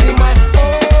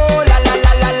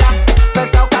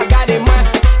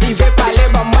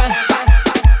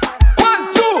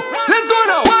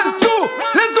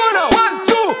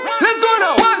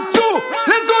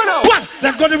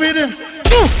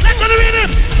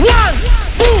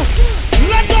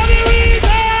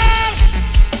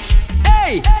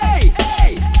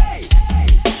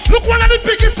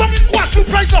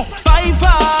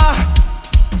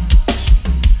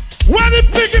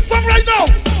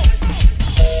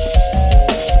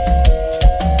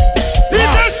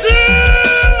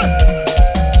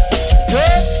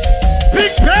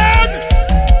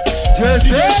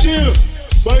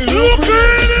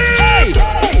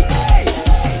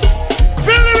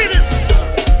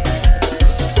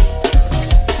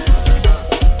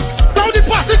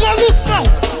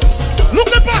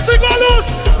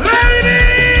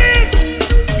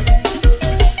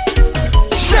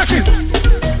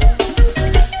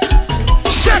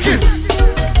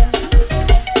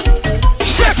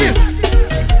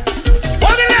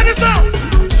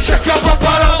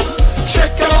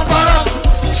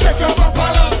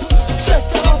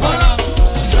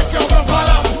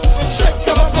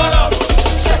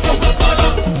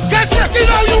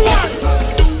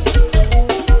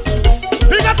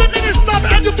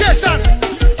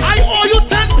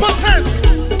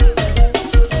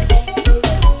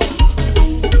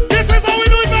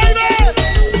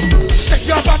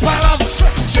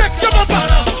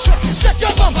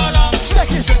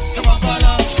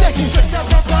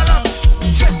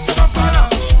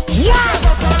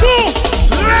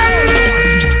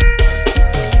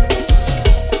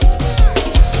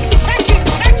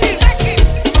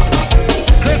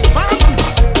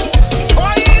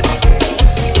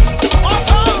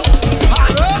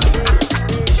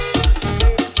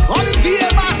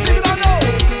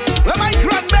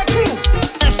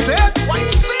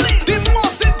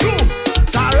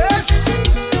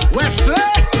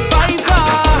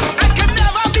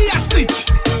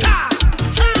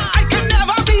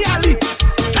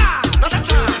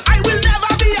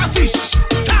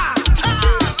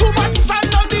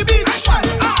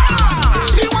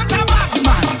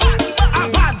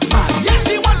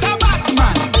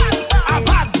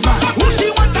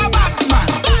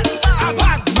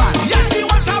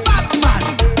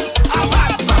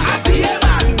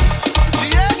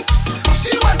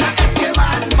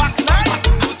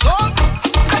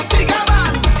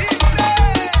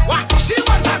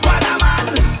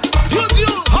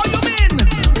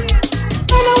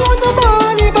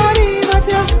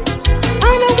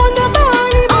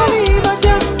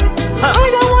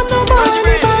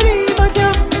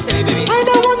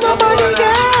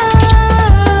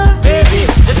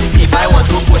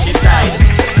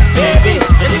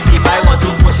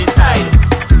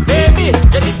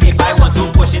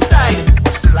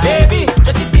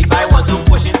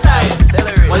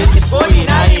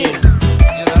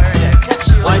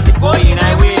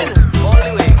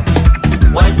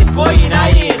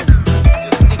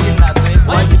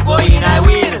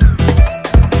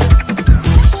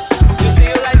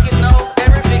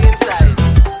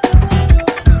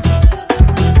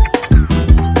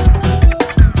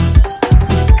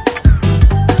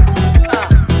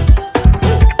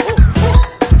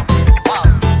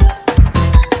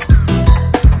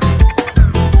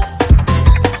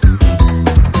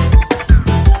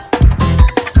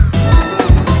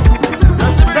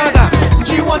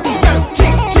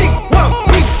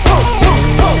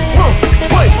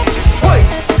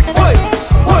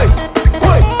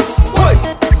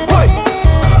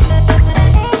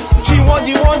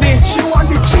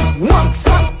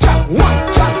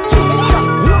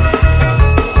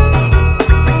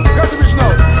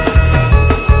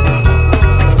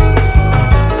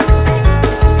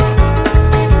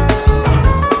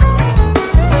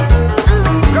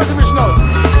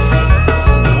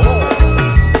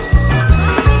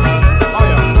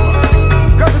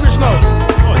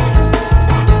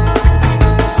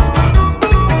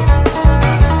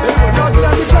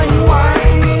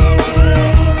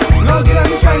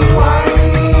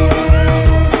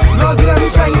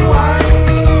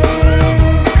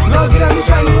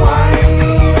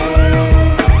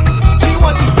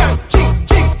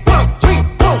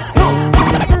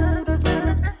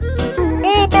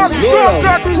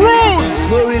 Ubersoca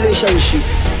Cruise. No relationship.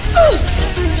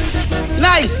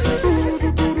 Nice.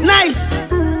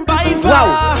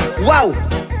 Wow.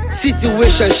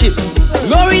 Situationship.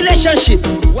 No relationship.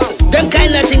 Them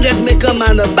kind of thing that make a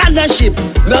man abandon ship.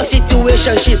 No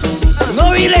situationship.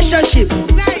 No relationship.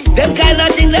 Them kind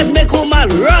of thing that make a man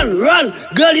run.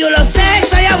 Girl, you love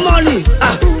sex, I have money.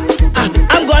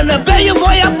 I'm gonna pay you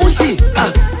for your pussy.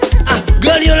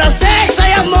 Girl, you love sex, I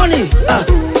have money.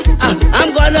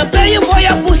 I'm gonna pay you for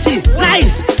your pussy.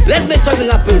 Nice. Let's make something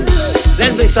happen.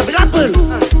 Let's make something happen.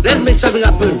 Let's make something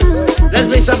happen. Let's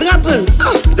make something happen.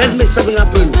 Let's make something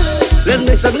happen. Let's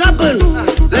make something happen.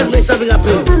 Let's make something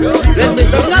happen. Let's make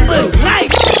something happen. Nice.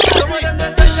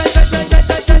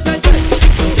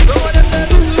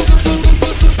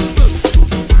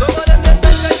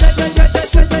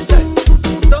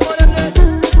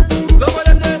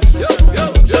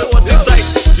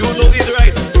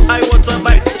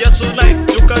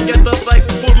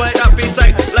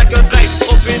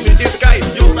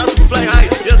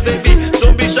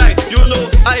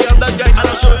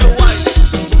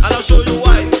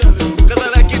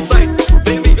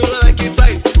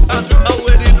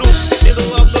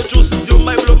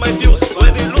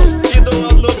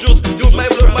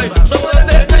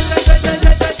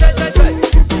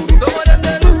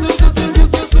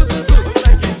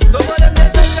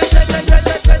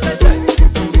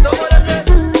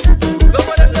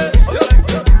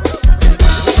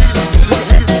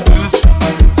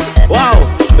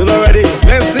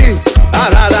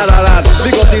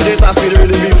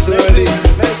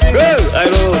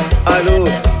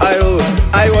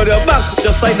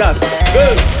 Like that,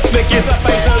 girl, make it up,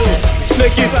 I tell you.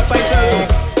 Make it up, I tell you.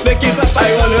 Make it up, I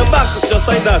want your back, just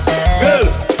like that, girl.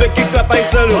 Make it up, I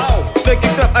tell you. Make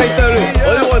it up, I tell you.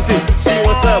 What you want it? She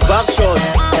want a back shot,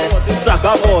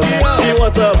 soccer board. She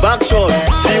want a back shot.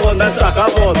 She want that soccer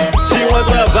board. She want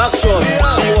a back shot.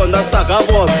 She want that soccer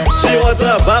board. She want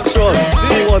a back shot.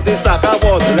 She want the soccer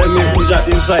board. Let me push that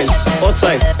inside,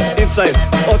 outside, inside,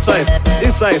 outside,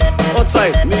 inside,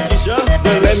 outside. Make it sure.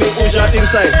 Let me push that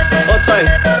inside, outside,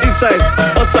 inside,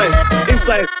 outside,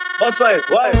 inside, outside.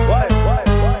 Why?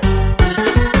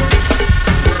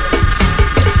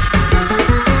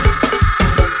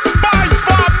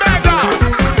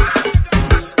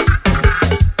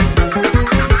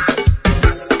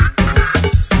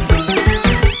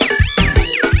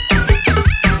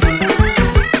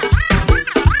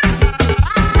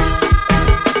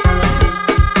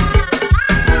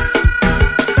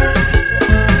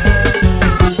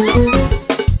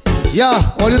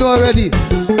 Yeah, all you know already.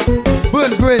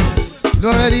 Burn brain. You know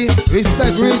already.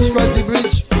 Respect rich, cause the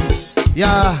bridge.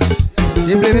 Yeah,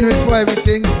 they blaming rich for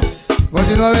everything. But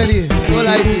you know already. So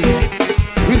like it.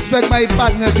 Respect my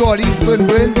partner Jordy, burn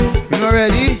brain. You know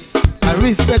already. And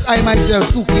respect I myself,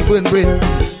 Suki, burn brain.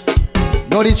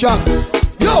 Know the track.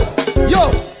 Yo.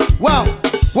 Wow.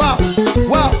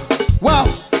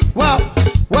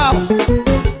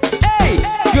 Hey.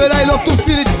 Girl, I love to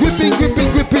feel it. Gripping.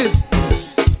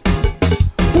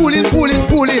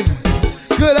 Pulling.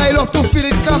 Girl, I love to feel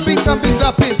it. Clamping. Clamping.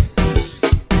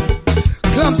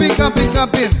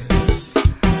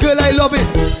 Girl, I love it.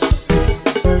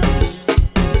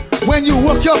 When you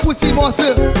work your pussy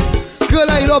muscle. Girl,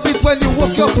 I love it when you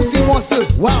work your pussy muscle.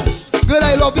 Wow. Girl,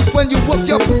 I love it when you work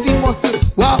your pussy muscle.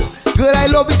 Wow. Girl, I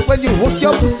love it when you work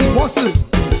your pussy muscle.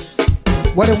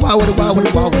 What a wow.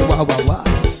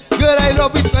 Girl, I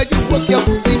love it when you work your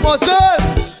pussy muscle.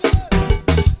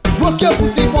 Work your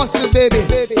pussy muscle, baby.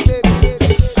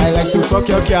 I like to suck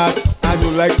your cat, and you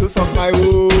like to suck my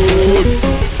wood.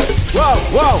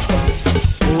 Wow.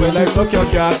 When I suck your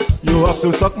cat, you have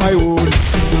to suck my wood.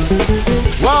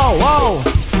 Wow.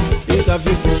 It have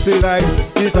the 69,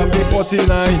 it have the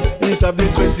 49, it have the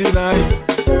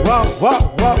 29. Wow.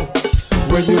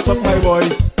 When you suck my boy,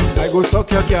 I go suck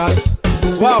your cat.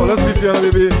 Wow, let's be fair,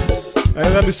 baby. I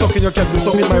let me sucking your cat, you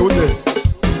sucking my wood then.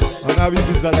 I got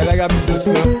business that I got business.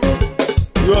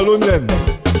 You alone then.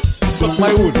 Suck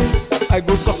my wood, I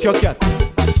go suck your cat.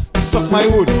 Suck my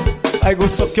wood, I go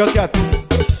suck your cat.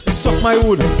 Suck my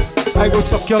wood, I go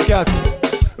suck your cat.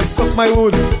 Suck my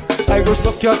wood, I go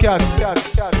suck your cat.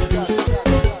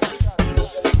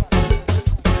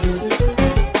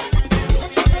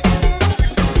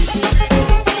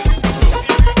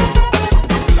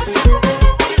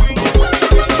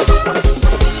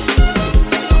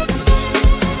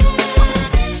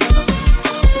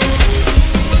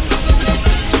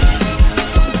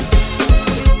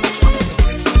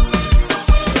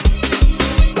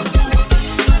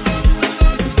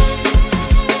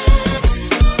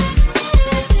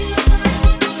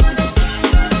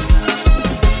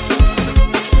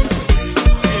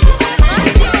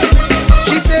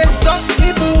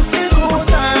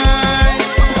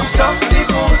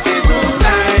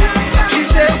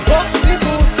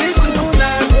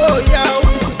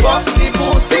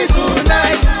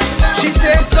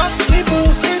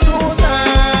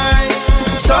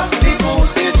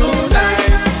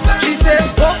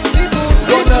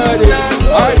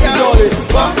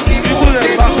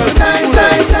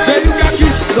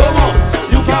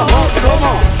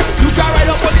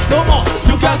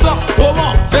 can suck, no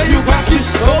more. Say you can kiss,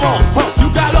 no more. You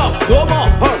can love, no more.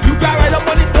 You can ride up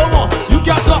on it, no more. You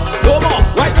can suck, no more.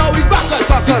 Right now it's backers, it's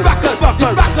backers, it's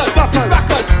backers, it's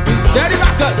backers, it's steady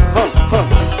backers.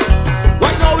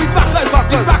 Right now it's backers, it's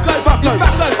backers, it's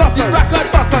backers,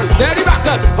 it's backers, it's steady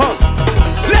backers.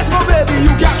 Let's go, baby.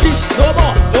 You can kiss, no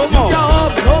more. You can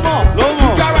hug, no more. You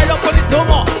can ride up on it, no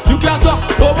more. You can suck,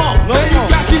 no more. Say you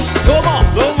can kiss, no more.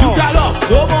 You can love,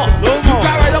 no more. You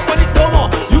can ride up on it, no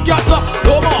more. You can suck,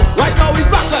 no more. Right now it's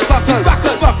backers, it's backers,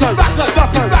 it's backers, it's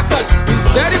backers, it's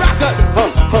steady backers.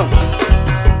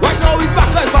 Right now it's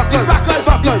backers, it's backers, it's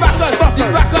backers,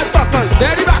 it's backers, it's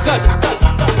steady backers.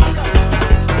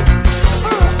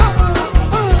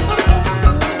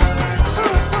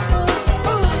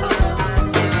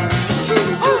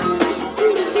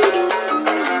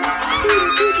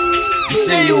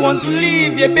 Say you want to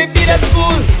leave, yeah baby that's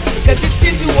cool. Cause it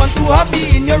seems you want to have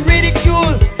me in your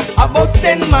ridicule. About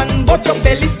 10 man, but your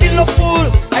belly still no full.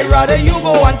 I'd rather you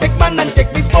go and take man than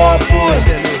take me for a fool.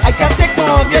 I can't take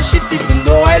more of your shit even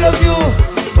though I love you.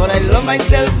 But I love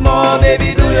myself more,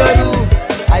 baby do you do.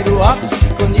 I do have to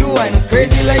stick on you, I'm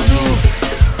crazy like you.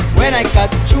 When I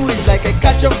catch you, it's like I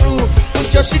catch a flu.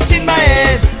 Put your shit in my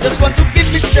head, just want to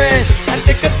give me stress and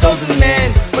take 1,000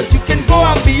 men. But you can go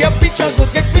and be a bitch and go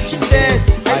get rich instead.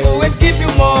 I always give you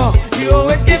more, you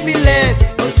always give me less.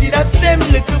 Don't see that same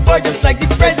little boy just like the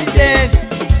president.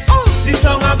 This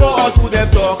song I go out to them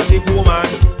toxic woman,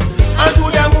 and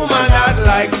to them woman that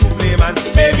like to play man.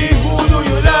 Baby, who do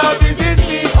you love? Is it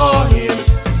me or him?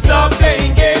 Stop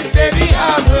playing games, baby,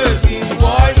 I'm hurting,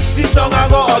 boy. This song I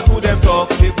go out to them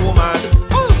toxic woman,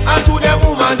 and to them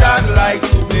woman that like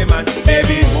to play man.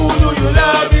 Baby, who do you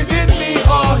love? Is it me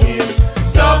or him?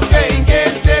 Stop playing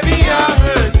games, baby, I'm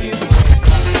hurting.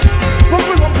 Pop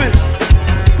it up it,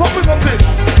 pop it up it,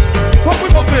 pop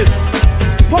it up it,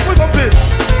 pop it up it,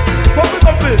 pop it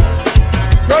up it.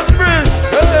 Raspberry,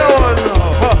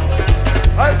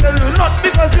 I tell you, not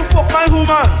because you fuck my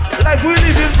woman, like we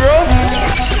live in, bro.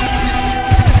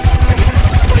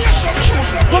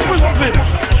 Pop it up it,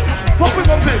 pop it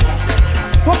up it,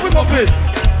 pop it up it,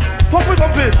 pop it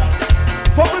up it,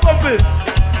 pop it up it.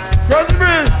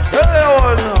 Raspberry,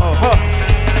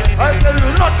 I tell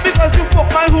you, not because you fuck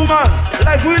my woman,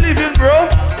 like we live in, bro.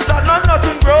 That not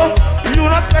nothing, bro. You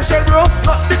not special, bro.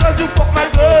 Not because you fuck my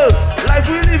girl, like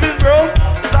we live in, bro.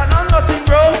 That not nothing,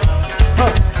 bro.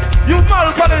 You mal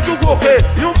pale to coke,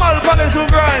 you mal pale to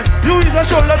grind. You is a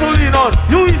shoulder to lean on,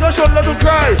 you is a shoulder to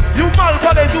cry. You mal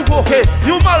pale to coke,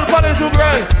 you mal pale to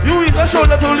grind. You is a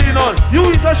shoulder to lean on, you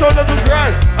is a shoulder to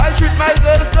cry. I treat my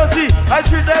girls dirty, I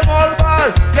treat them all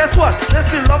bad. Guess what? They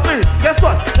still love me. Guess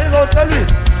what? They gon' tell me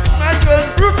my girls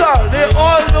brutal. They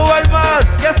all know I'm mad.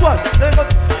 Guess what? They gon'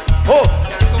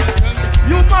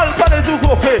 you mal pale to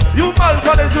coke, you mal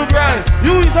pale to grind.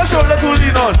 You is a shoulder to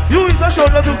lean on, you is a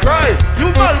shoulder to cry.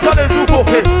 You mal pale to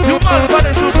coke, you mal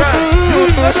pale to grind. You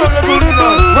is a shoulder to lean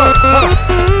on.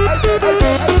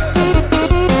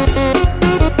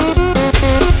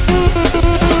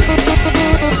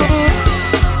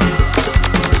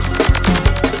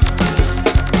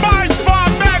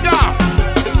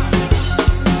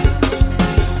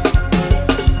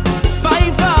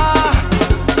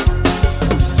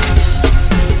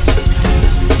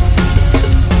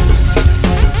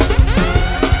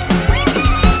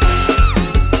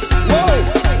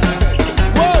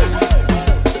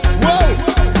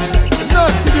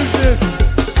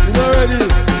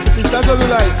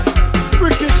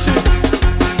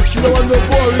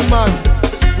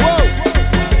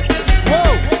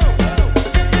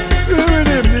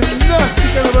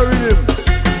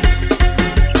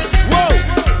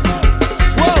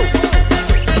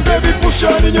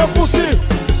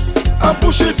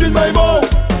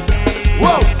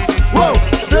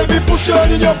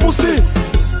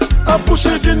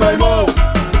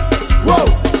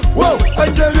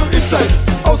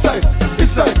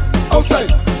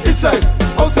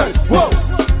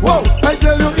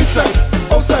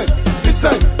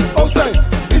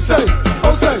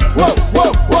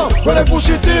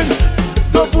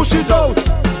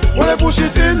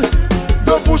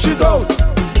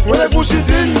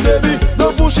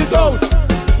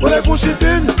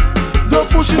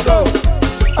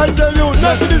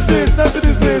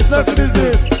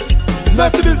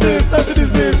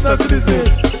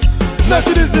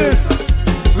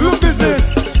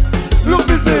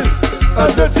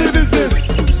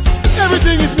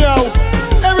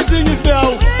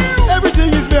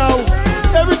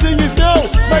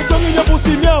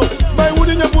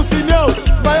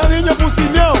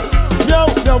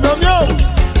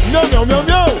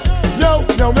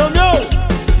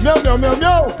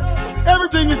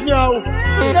 Everything is now.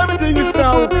 Everything is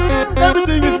now.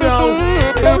 Everything is now.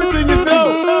 Everything is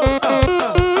now.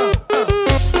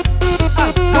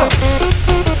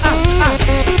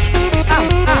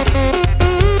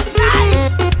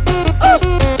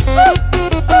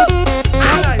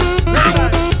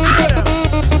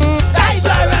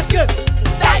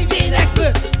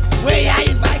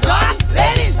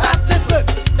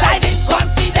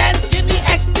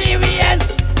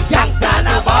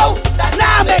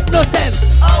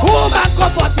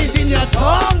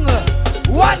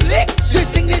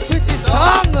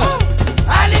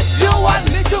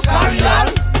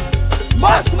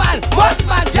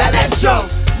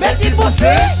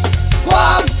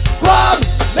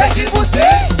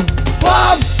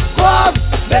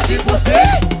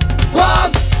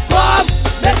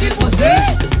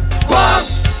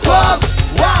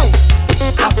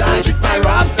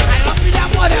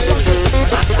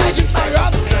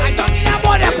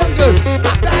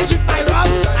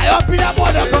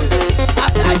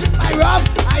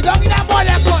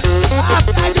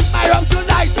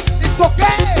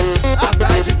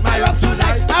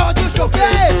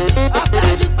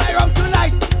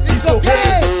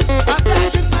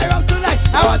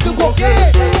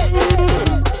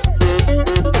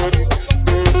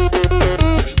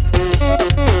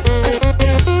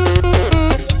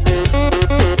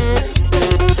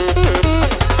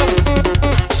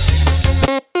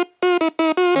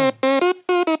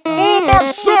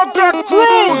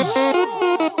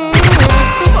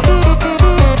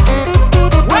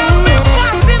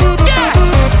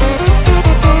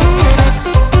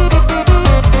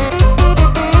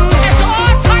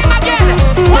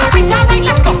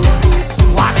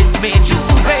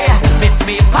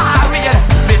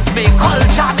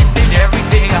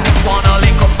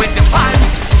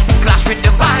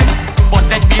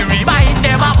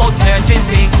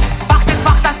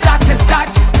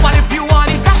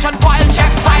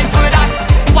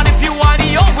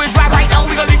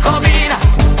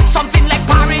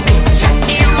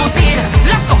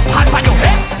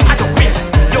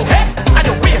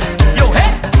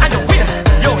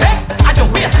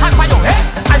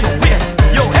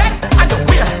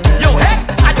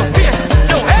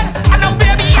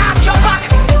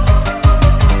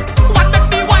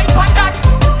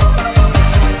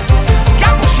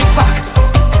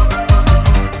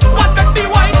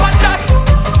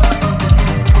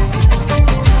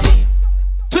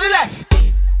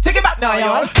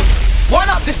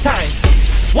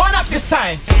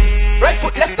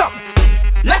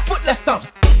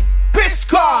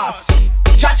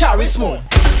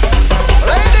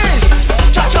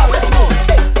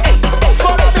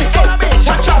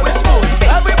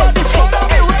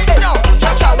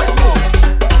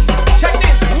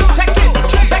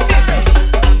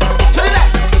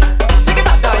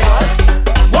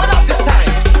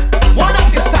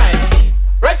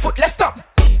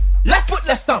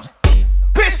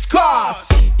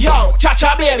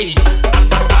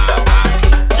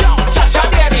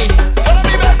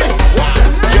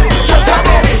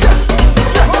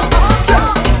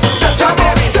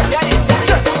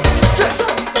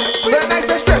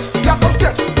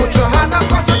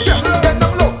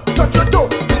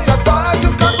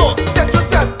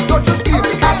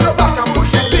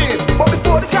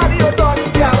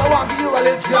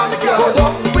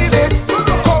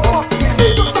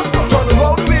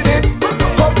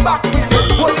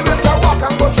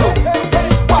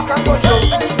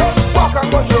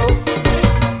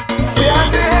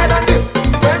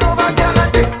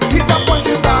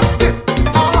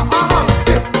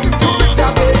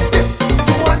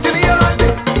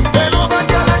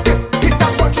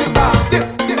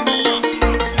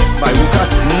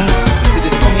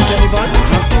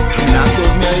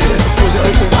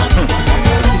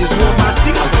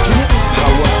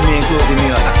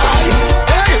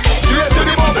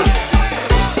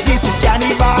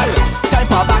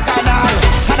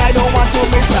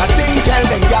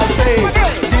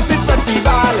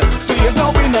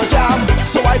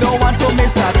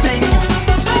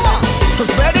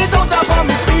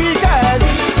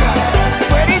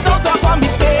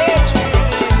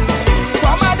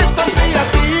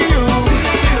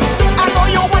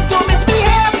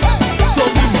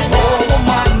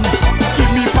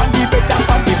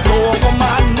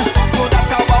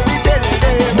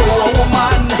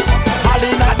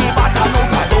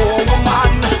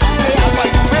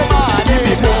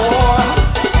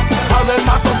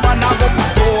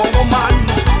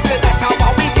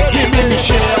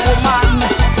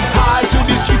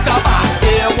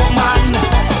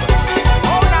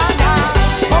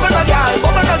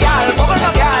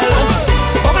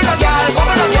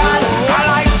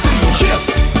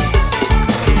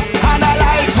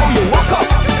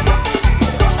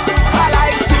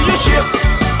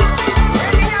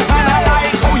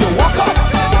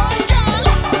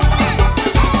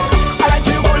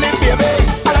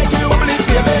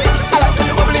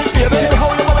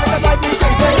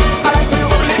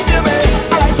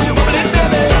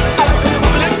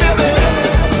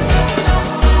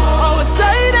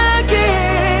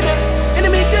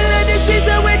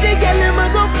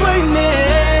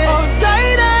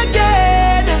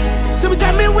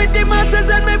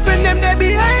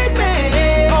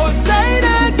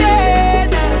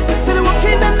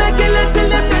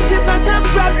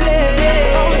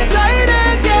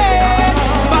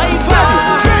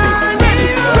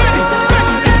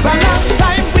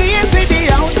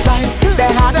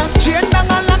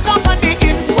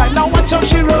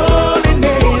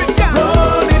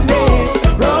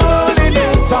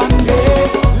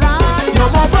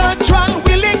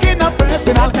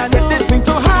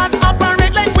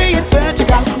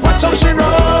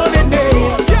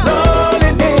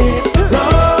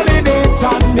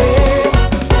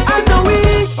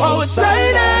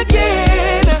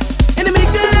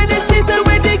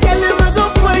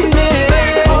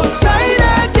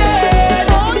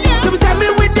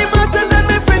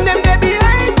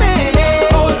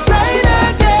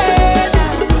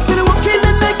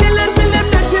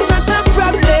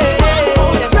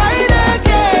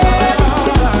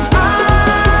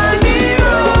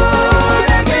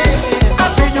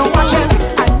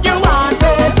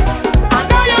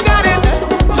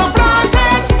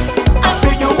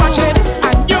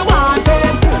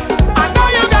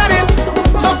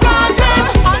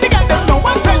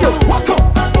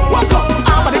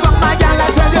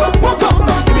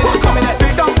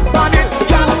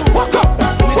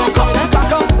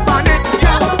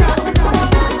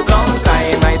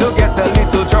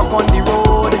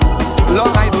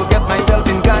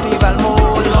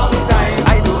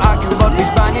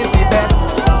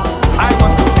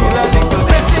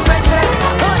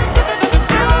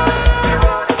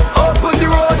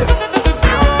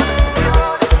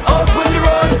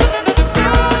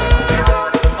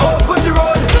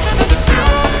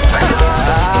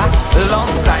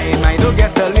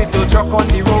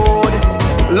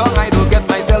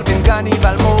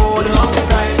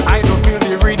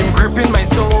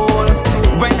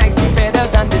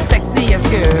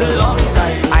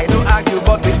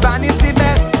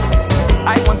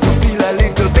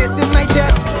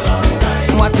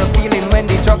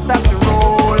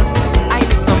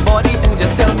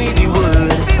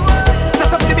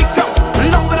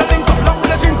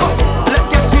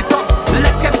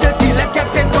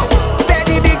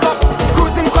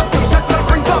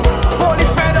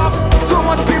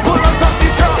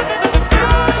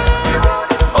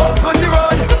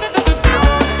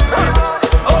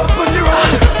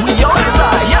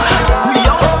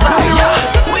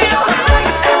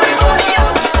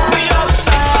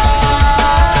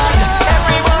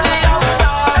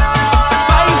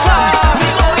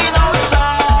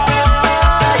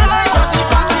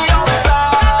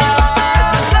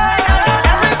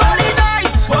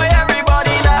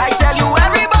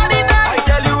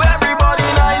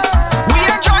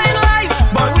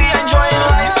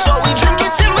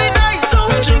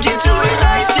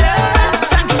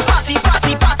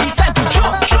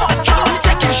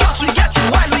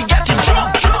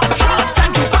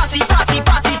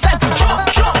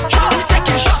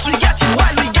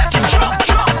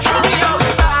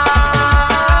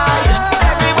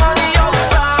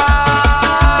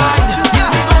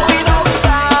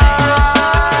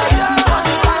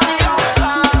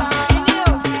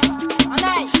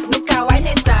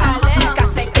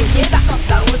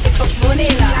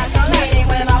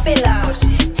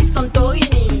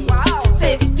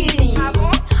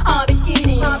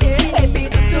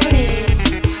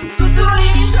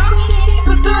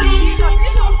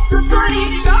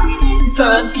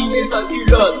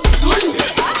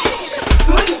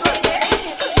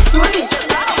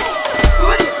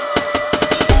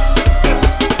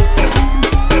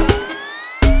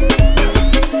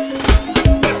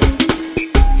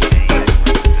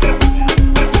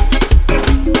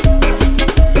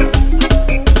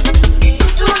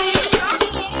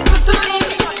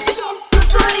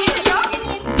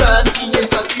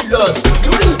 l'autre.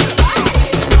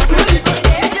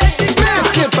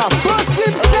 C'est pas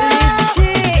possible ça.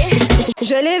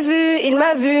 Je l'ai vu, il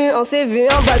m'a vu, on s'est vu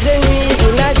en boîte de nuit.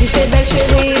 Il m'a dit t'es belle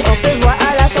chérie, on se voit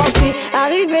à la sortie.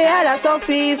 Arrivé à la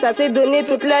sortie, ça s'est donné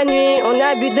toute la nuit. On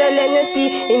a bu de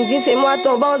l'Hennessy, il me dit c'est moi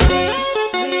ton bandit.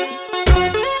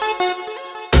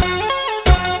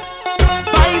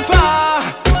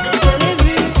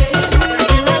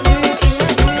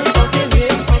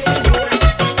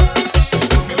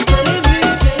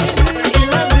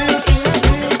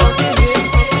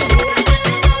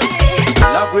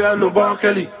 No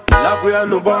bankeli, la guya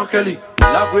no bankeli,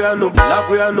 la guya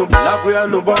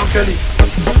no bankeli.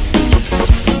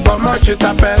 Comment tu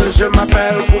t'appelles? Je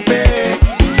m'appelle Poupée.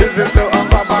 Je veux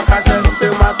qu'on va pas casser ce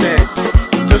matin.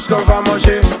 Tout ce qu'on va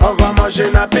manger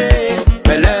nappé.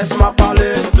 Mais laisse-moi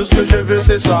parler, tout ce que je veux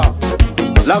c'est ça.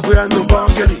 La guya no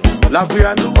bankeli, la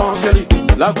guya no bankeli,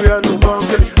 la guya no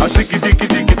bankeli. Ah zikidi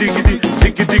kidi kidi kidi,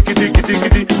 zikidi kidi kidi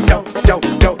kidi. Ciao ciao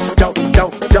ciao ciao ciao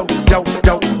ciao ciao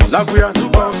ciao. La guya no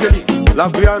bankeli, la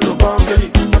guya no bankeli,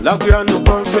 la guya no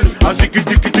bankeli. Ah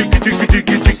zikidi kidi kidi kidi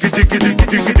kidi kidi kidi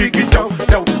kidi kidi kidi. Ciao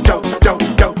ciao ciao ciao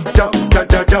ciao ciao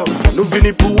ciao ciao. Nous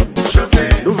venons pour chauffer,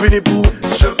 nous venons pour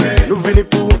chauffer, nous venons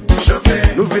pour chauffer,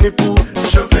 nous venons pour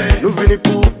chauffer, nous venons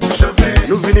pour chauffer,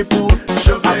 nous venons pour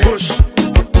chauffer. À gauche,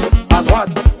 à droite,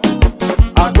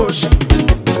 à gauche,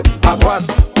 à droite,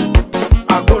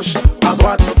 à gauche, à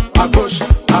droite, à gauche,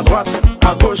 à droite,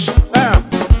 à gauche.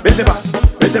 Baissez pas,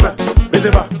 baissez pas,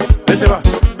 baissez pas, baissez pas,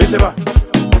 baissez pas.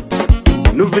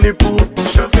 Nous venons pour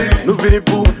chauffer, nous venons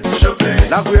pour chauffer.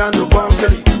 La guya no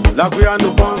bankeli, la guya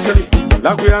no bankeli,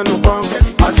 la guya no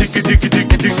bankeli. Ah zikidi kidi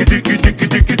kidi kidi kidi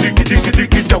kidi kidi kidi kidi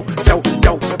kidi. Ciao ciao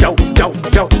ciao ciao ciao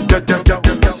ciao ciao ciao ciao.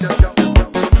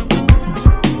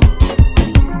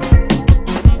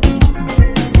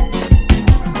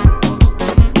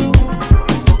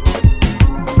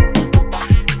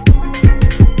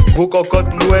 Go cocotte,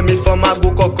 nous aimons femmes à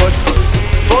go cocotte.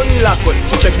 Fourni la côte,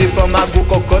 tu check des femmes à go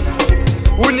cocotte.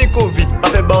 Ou ni Covid,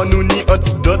 après bah nous ni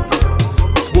antidote.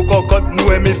 Go cocotte,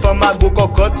 nous aimons femmes à go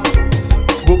cocotte.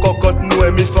 Go cocotte, nous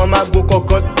aimons femmes à go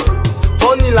cocotte.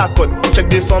 Fourni la côte, tu check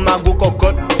des femmes à go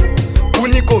cocotte. Ou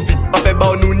ni Covid, après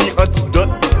bah nous ni antidote.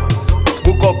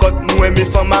 Go cocotte, nous aimons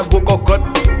femmes à go cocotte.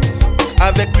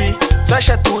 Avec lui, ça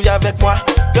chatouille avec moi,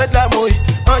 que de la mouille.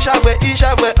 En javre,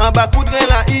 en bas, coup de grain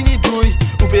là, il n'y douille.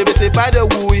 Ou bébé, c'est pas de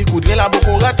wouille, coup de grain là,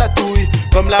 beaucoup ratatouille.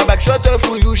 Comme la bague, je te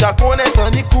fouille, ou japonais, t'en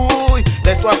y couille.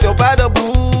 Laisse-toi faire pas de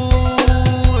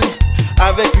bouille.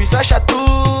 Avec lui, ça chatouille.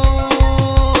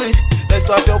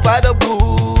 Laisse-toi faire pas de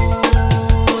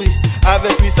bouille.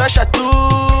 Avec lui, ça chatouille.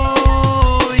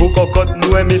 Go cocotte,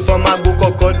 nous aimons femmes à go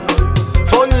cocotte.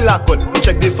 Fourni la côte, on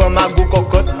check des femmes à go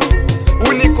cocotte.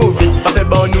 Ou ni Covid, après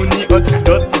bah nous ni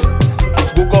antidote.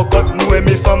 Go cocotte, nous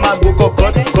aimons femmes à go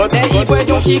cocotte. Il voit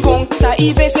Donkey Kong, ça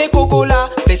y fait ses cocos là.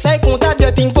 Fait ça contact de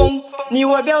ping-pong. Ni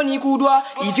revers ni coup droit,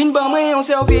 il vient ban moi en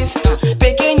service.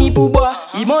 Pékin ni pour bois,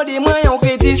 il mande moi en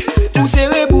crédit. Pour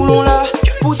serrer boulon là,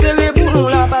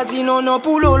 pas dit non non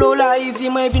pour lolo là. Il dit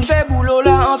moi vin faire boulot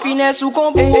là, en finesse ou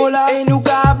combo là. Et nous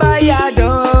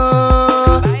kabayadan,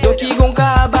 Donkey Kong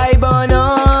kabay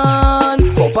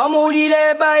banane. Faut pas mourir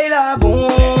les bails là bon.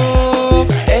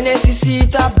 NSC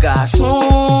tape garçon.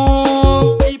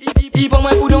 Il prend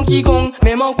moi pour Donkey Kong,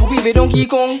 même en coup privé Donkey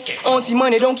Kong.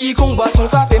 Anti-money Donkey Kong, boit son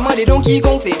café, mandé Donkey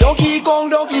Kong. C'est Donkey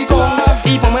Kong, Donkey Kong.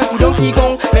 Il prend moi pour Donkey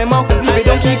Kong, même en coup privé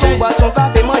Donkey Kong, boit son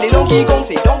café, mandé Donkey Kong.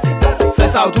 C'est Donkey Kong. Fais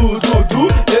ça tout,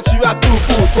 et tu as tout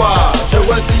pour toi. Je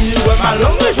retire ma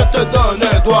langue et je te donne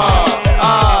un doigt.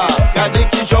 Ah, regardez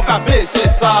qui j'en a baissé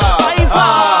ça.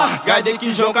 Ah, regardez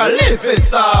qui j'en a levé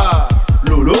ça.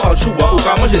 Lolo en choua ou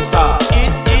qu'à manger ça.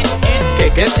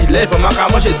 Quelqu'un s'y lève, on qu'à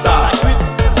manger ça.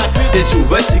 Et si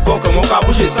ouvert si quoi comment qu'à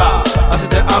bouger ça. Ah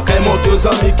c'était un qu'à monter aux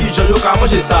amis qui j'en qu'à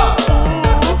manger ça.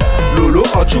 Lolo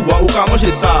en choua ou qu'à manger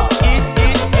ça.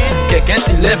 Quelqu'un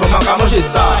s'y lève, on qu'à manger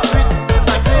ça.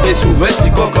 Et si ouvert si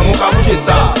quoi comment qu'à bouger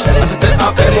ça. Ah c'était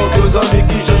un qu'à monter aux amis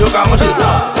qui j'en qu'à manger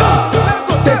ça.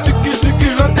 T'es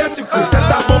succulent, t'es succulent. T'es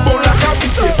ta bonbon la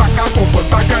capitée. Pas qu'à comprendre,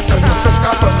 pas qu'à tenir. T'es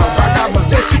scapant, pas qu'à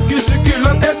manger. T'es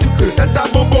succulent, t'es succulent. T'es ta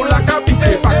bonbon la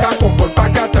capitée. Pas qu'à comprendre, pas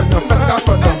qu'à tenir. T'es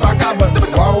scapant, pas qu'à manger.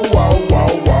 Wow, wow,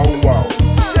 wow, wow, wow.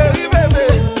 Chérie, bébé.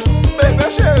 Bébé,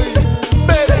 chérie.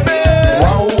 Bébé.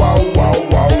 Wow, wow, wow,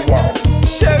 wow, wow.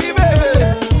 Chérie, bébé.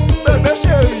 Bébé,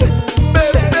 chérie.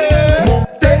 Bébé.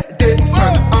 Montez,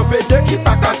 descend. En V2 qui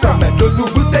pas qu'à s'en mettre. Le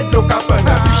double, c'est de l'eau capane.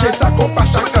 Afficher ça qu'on pas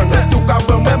chacun. C'est ou qu'à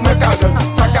bon, même un cagan.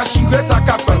 Ça qu'à chigrer, ça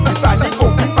qu'à pan. Tu pas dit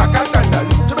qu'on pas qu'à canal.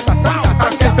 Tu peux s'attendre.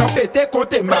 En qu'elle fait péter,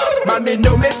 compter max. Mamie,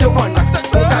 nommé de mon axe.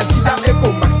 Mon candidat est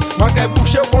comme max. Ma gueule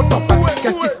bouche, on t'en passe.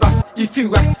 Qu'est-ce qui se passe? Il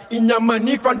furasse. Il n'y a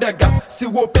money from the gas. Si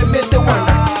vous permettez one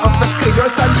ass. En fait, créole,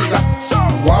 ça lui lasse.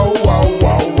 Wow, wow,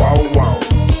 wow, wow, wow.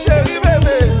 Chérie,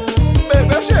 bébé.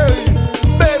 Bébé, chérie.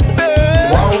 Bébé.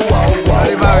 Wow, wow, wow.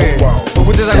 Allez, Marie.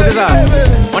 Écoutez ça, écoutez ça.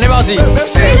 On est parti.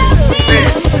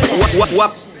 Wap,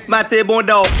 wap. Maté bon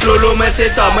d'or, lolo mais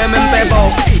c'est toi, moi même fait bon.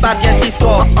 Pas bien si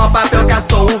histoire, en papier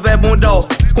castor, ouvert bon d'or.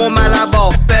 Qu'on m'a la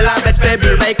bord, fais la bête, fais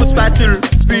bulle, bah écoute spatule.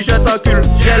 Puis je t'encule,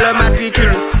 j'ai le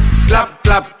matricule. Clap,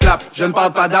 clap, clap, je ne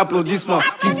parle pas d'applaudissements.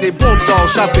 Quittez bon temps,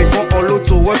 chapé quand on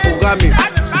l'auto reprogrammé.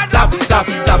 Tap, tap,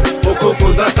 tap, au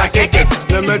coco dans ta quéquette.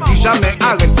 Ne me dis jamais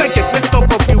arrête, t'inquiète, laisse ton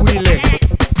papier où il est.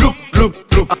 Ploup, ploup,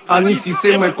 ploup, en ici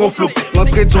c'est moi qu'on floupe.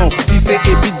 L'entrée ton, si c'est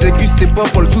épite, déguste pas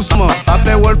pour le doucement.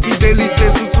 Affaire wall fidélité,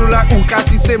 surtout la ouka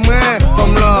si c'est moi.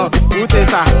 Comme là, écoutez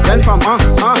ça, jeune femme,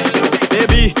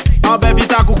 baby. En bête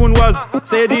vite à coucounoise.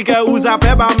 C'est dit que vous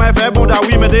appelez par mes faits bon da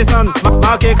oui me descend.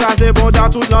 Manqué écrasé bon da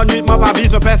toute la nuit, m'a pas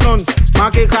bise personne.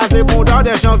 Manqué écrasé bon da de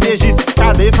janvier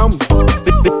jusqu'à décembre.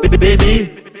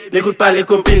 Baby, n'écoute pas les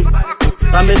copines.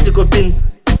 Ramène tes copines,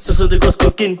 ce sont des grosses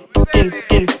coquines.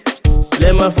 Kin.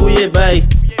 Les mains fouillées, bye.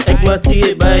 Avec moi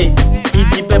tiré, bye. Il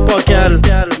dit pep en cal.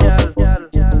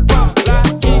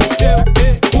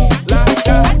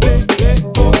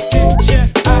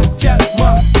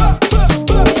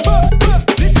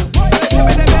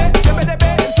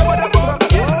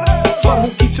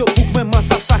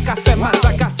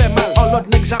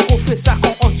 Ça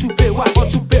qu'on en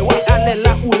toupe wa, allez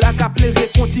là où la cap les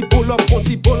conti bolom,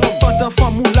 pendant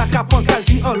femme ou la cap en cal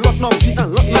dit un lot non dit un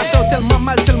lot. Ça fait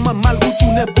tellement mal où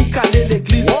tourner boucaler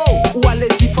l'église. Ou aller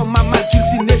dit femme mal tu le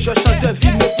ciné, je chante de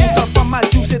vie mais pourtant femme mal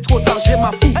tu c'est trop tard, j'ai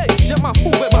ma fou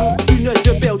vraiment. Une heure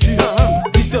de perdu,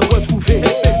 10 de retrouver.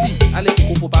 Petit, allez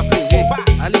coucou faut pas pleurer,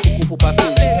 allez coucou faut pas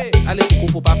pleurer, allez coucou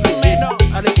faut pas pleurer,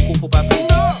 allez coucou faut pas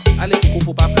pleurer, allez coucou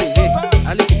faut pas pleurer,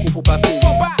 allez coucou faut pas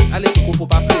pleurer, allez coucou faut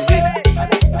pas pleurer.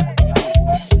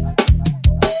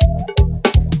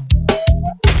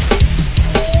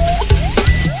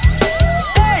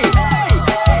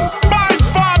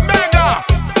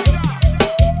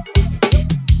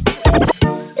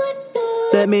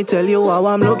 Let me tell you how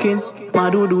I'm looking. My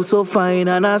dudu so fine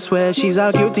and I swear she's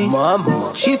a cutie. Mom,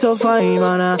 she's so fine,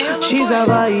 man. She's a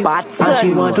vibe, and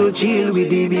she want to chill with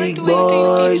the big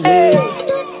boys. Hey.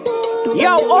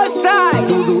 Yo, outside.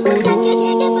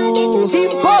 Team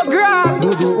program.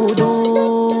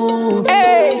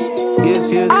 Hey.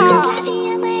 Yes.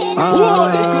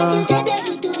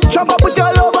 Jump up with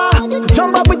your lover.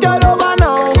 Jump up with your lover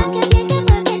now.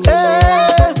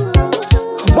 Hey.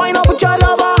 Wind up with your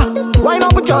lover. Wind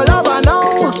up with your lover now.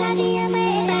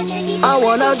 I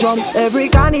wanna jump every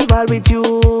carnival with you.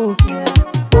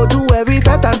 Go to every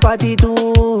fete and party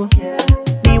too.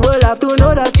 The world have to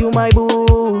know that you my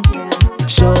boo.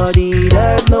 Shorty,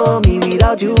 there's no me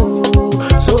without you.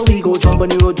 So we go jump on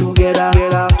the road together,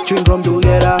 drink rum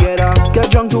together, get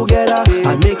drunk together,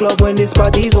 and make love when this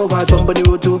party's over. Jump on the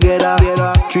road together,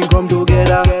 drink rum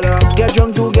together, get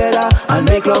drunk together, and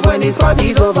make love when this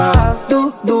party's over.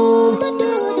 Do,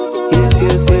 yes.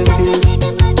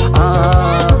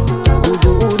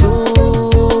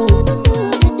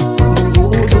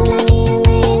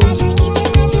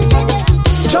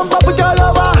 Jump up with your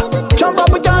lover. Jump up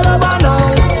with your lover now.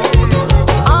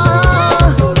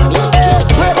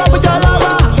 Wave up with your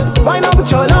lover. Wind up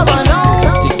with your lover now.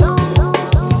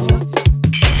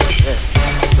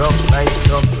 Dog life.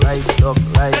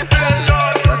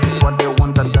 That is what they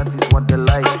want and that is what they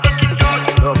like.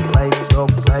 Dog life.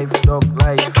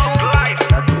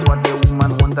 That is what the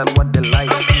woman want and what they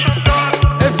like.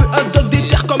 Elle veut un dog des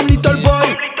terres comme Little Boy.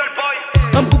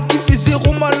 Un bouc qui fait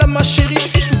zéro mal à ma chérie, je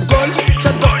suis sous gold.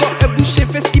 J'adore quand elle bouge ses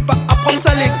fesses, il va apprendre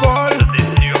ça à l'école.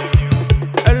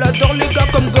 Elle adore les gars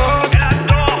comme Ghost.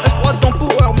 Elle croit dans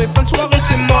Power, mais fin de soirée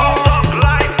c'est mort.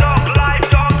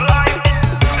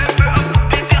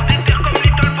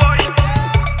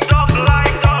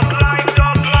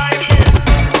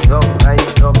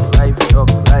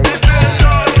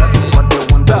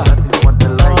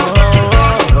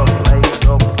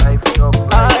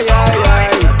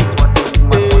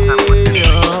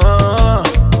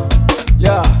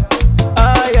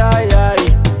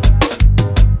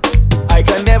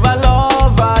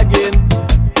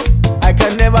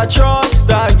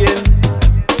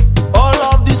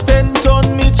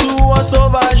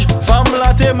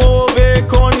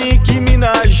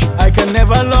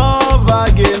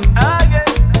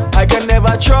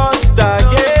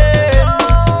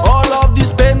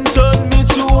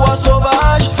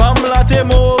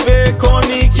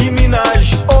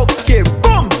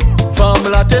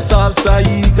 Savent ça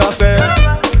y qu'a faire.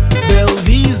 Bel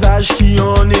visage qui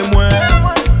en est moins.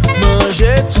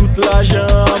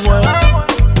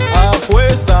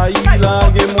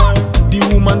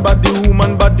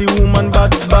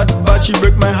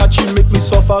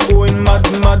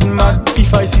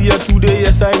 today,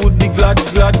 yes, I would be glad.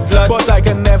 But I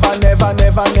can never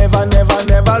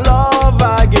love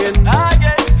again.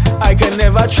 I can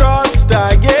never trust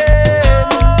again.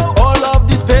 All of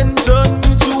this pain turned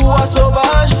me to a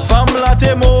sauvage. Femme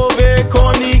latte mauvais,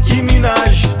 Nicki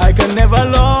Minaj. I can never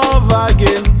love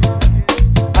again.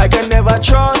 I can never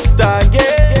trust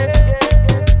again.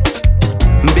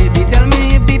 Baby, tell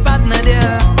me if the partner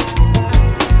there.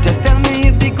 Just tell me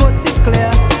if the coast is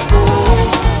clear.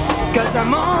 Oh, cause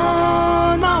I'm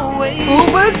on my way.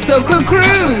 Ubersoca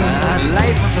Cruise.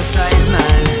 Life of a side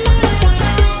man.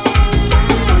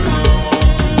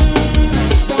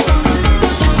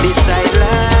 This side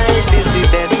life is the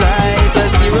best life. A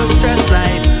zero stress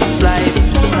life.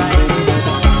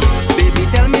 Baby,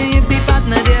 tell me if the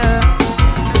partner there.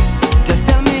 Just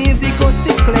tell me if the coast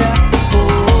is clear.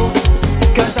 Oh,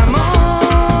 cause I'm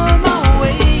on my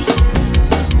way.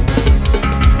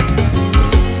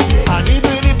 And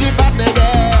even if the partner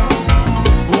there,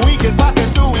 we can pack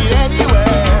and do it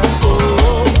anywhere.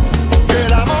 Oh,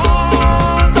 girl, I'm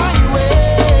on my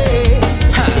way.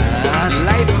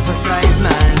 Life of a side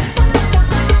man.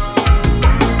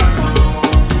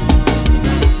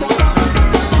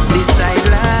 This side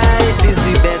life is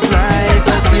the best life. A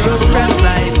zero stress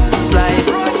life.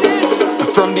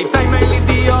 From the time I leave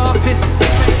the office,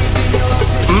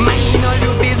 mind all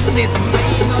your business.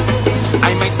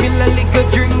 I might feel a little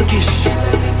drinkish,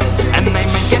 and I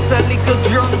might get a little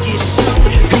drunkish.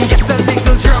 Get a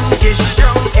little drunkish.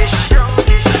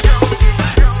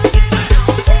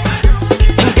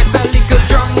 And get a little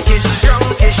drunkish.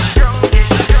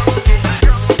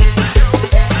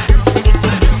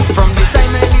 From the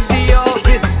time I leave the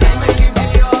office,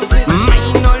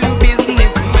 mind all your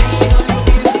business.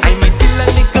 I might feel a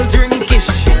little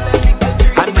drinkish,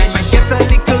 and I might get a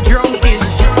little drunkish.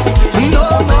 No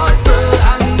more sir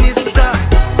and mister,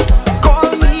 call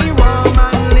me rum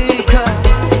and liquor.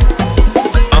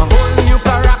 A whole new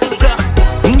character,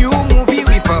 new movie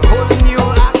with a whole new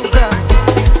actor.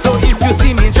 So if you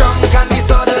see me drunk and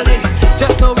disorderly,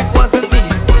 just know it wasn't me.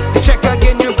 Check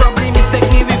again, you probably mistake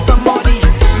me with somebody.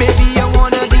 Maybe I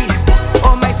wanna be,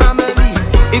 or my family.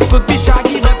 It could be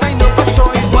Shaggy, but I know for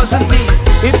sure it wasn't me.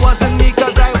 It wasn't me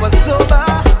cause I was sober.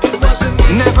 It wasn't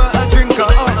me. Never a drinker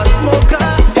or a smoker.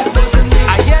 It wasn't me.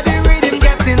 I hear the rhythm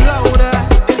getting louder.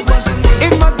 It wasn't me.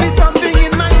 It must be something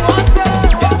in my water.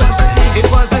 It wasn't me. It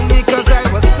wasn't me cause I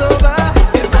was sober.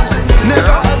 It wasn't me.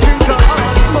 Never a drinker or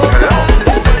a smoker.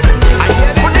 I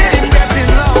hear the rhythm getting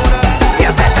louder.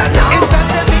 It's best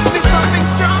that makes me something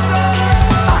stronger.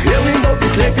 I hear about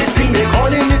this latest thing, they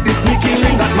calling it the sneaky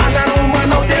link. That man and woman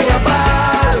out there a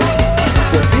ball.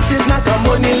 But if it's not a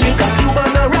money link, a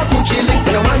Cuban or a Gucci link,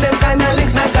 you want them kind of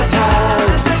links not at all.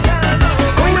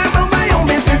 Going about my own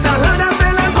business, I heard a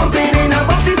fella complaining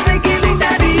about this sneaky link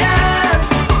that he had.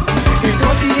 He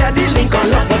thought he had the link on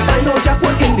lock, but find out Jack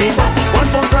was in the box. One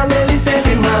phone call really sent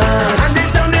him mad. And they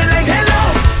sounded like, hello,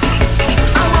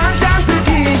 I want down to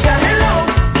Keisha, hello.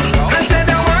 I said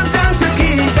I want down to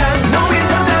Keisha. No, we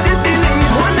thought that this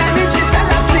believe. One night if she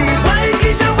fell asleep, why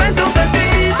Keisha went so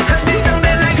fatigued? And they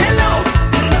sounded like, hello,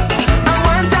 I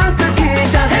want down to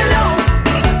Keisha, hello.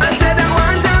 I said I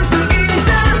want down to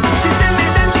Keisha. She tell me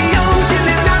that she home, she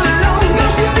lived all alone. Now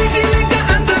she's sneaky link to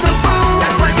answer the phone.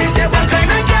 That's why they say, what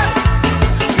kind of girl?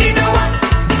 Me know what?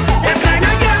 What kind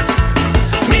of girl?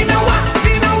 Me know what?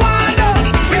 Me know what?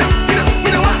 Me know what?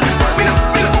 Me know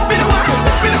what?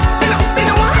 Me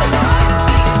know what?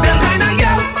 That kind of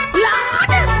girl. Lord.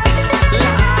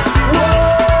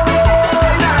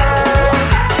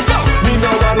 Me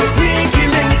know what a sneaky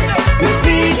link.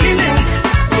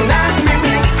 Soon as me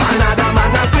blink, another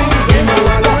man a sing. Me know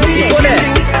what a sneaky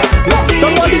link.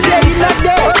 Somebody say it like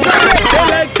that. They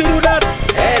like to do that.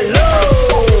 Hello,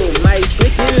 my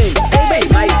sneaky link. Hey,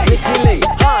 my sneaky link.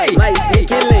 Hi, my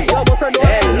sneaky link.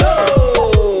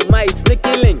 Hello, my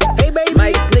sneaky link. Hey, baby,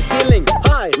 my sneaky link.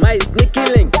 Hi, my sneaky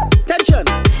link. Tension.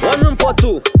 1 room for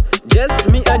 2. Just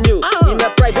me and you in a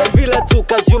private villa too.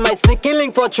 Cause you my sneaky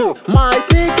link for true. My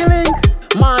sneaky link.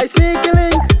 My sneaky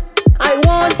link. I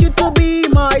want you to be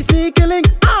my sneaky link.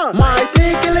 My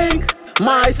sneaky link.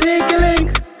 My sneaky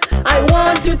link. I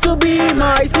want you to be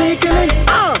my sneaky link.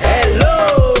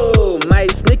 Hello, my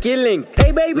sneaky link.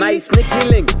 Hey baby, my sneaky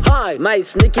link. Hi, my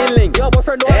sneaky link. Your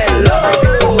boyfriend.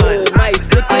 Hello, my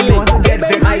sneaky link. I want to get Hey,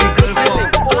 baby, very my little sneaky for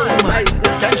link. old man.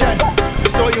 Attention.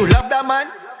 So you love that man,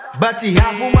 but he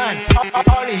have woman.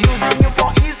 All he using you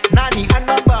for is nanny and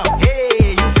number.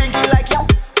 Hey, you think he like you,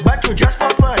 but you just for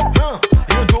fun.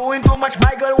 You doing too much,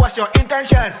 my girl. What's your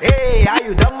intentions? Hey, are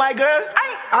you done, my girl?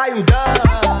 Are you done?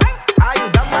 Are you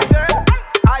done, my girl?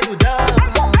 Are you done?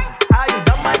 Are you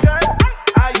done, my girl?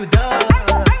 Are you done?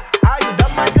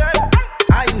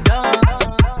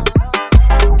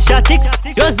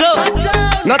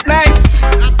 Not nice.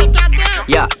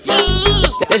 Yeah.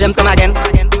 J'aime comme again.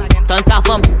 Turn sa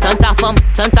femme.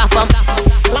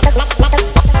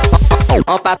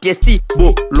 En papier sti,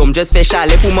 beau, l'homme just fait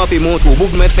chalet pour m'en payer mon tour.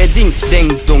 Boug me fait ding, ding,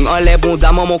 dong. En les bons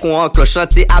dames, mon con en cloche,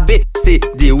 chanter AB, C,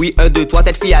 D, oui, 1, 2, 3,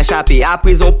 tête fille à chaper.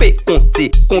 Après on paie, compter,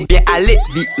 combien aller,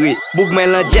 virer. Boug me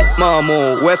l'enjet,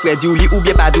 maman, ouais, frère, douli ou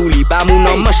bien pas douli. Pas mon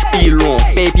nom, manche pilon.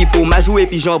 Pain, pi fromage ou et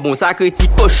pi jambon, sacré ti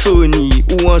cochonni.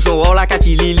 Ou en genre, la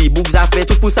kati lili. Boug ça fait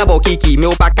tout pour sa bon kiki. Mais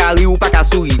ou pas carré ou pas qu'à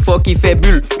souris. Faut qu'il fait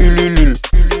bulle, ululul.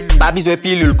 Pas besoin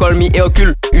pilule, call me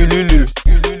Hercule, ululul.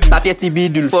 Papier sti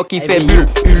bidule, faut qu'il fait bulle,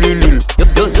 ululul.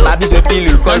 Pas besoin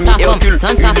pilule, call me Hercule,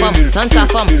 Tante sa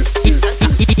femme.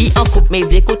 I en coupe mes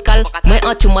vieux coups de cal. Moi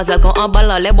en tumoiselle quand en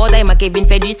ballant les bordailles. Ma Kevin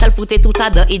fait du sale fouté tout à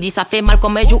l'heure. Il dit ça fait mal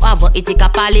comme un jour avant. Il t'est qu'à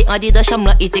parler, on dit de chambre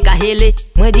là, il t'est qu'à héler.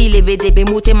 Moi dit les VDP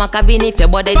mouté, ma cavine fait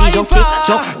bordaille dit joncté.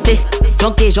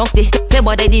 Fait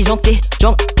bordaille dit joncté.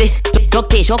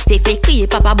 Fait crier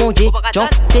papa bon Dieu.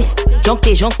 Joncté.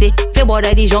 Fait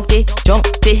bordaille dit joncté.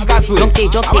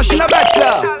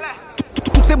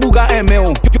 Toutes ces bougas aimé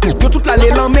on. Yo toute la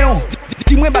l'élan mais on.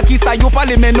 Dis-moi bah qui ça yo pas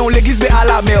les mais non l'église be à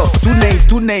la mer. Tourner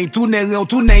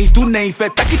fait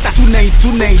takita. Tourner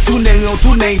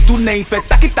fait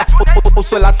takita. Au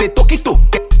sol là c'est Tokito.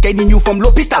 Kay ni from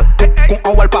l'hôpital. Qu'on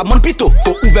envoie pas mon pito.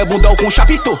 Faut ouvrir bon dans con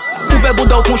chapiteau.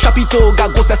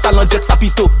 Gago c'est salon jet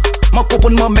sapito. Mon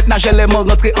comportement maintenant j'ai les mains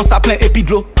rentrer en sa plein épi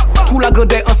de l'eau. Tout la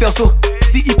grandeur en cerceau.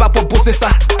 Si il pas pour bosser ça.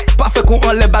 Pas fait qu'on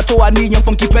enlève bateau à ni y'en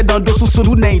femme qui pète dans le dos sous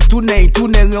tourner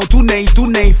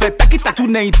fait takita.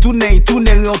 Tourner fait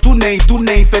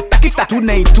takita.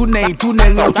 Tourner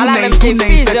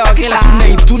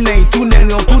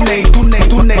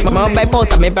M'en baille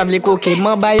porte, mais pas v'les coquer.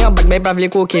 M'en baille en bac, mais pas v'les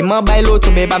coquer. M'en baille l'autre,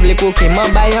 mais pas v'les coquer. M'en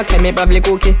baille en crème, mais pas v'les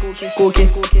coquer.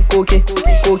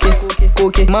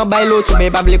 M'en baille l'autre,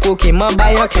 mais pas v'les coquer. M'en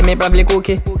baille en crème, mais pas v'les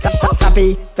coquer.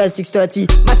 Tapé, fait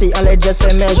 630. Maté en l'air just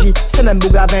fait mergi. C'est même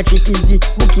bouga 28 easy.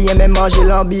 Bouki aime manger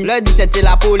l'ambi. Le 17 c'est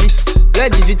la police. Le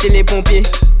 18 c'est les pompiers.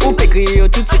 Ou peut crier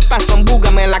tout de suite passe son bouga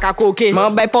mais la ka coquer. M'en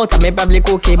baille porte, mais pas v'les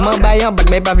coquer. M'en baille en bac,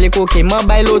 mais pas v'les coquer. M'en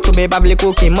baille l'autre, mais pas v'les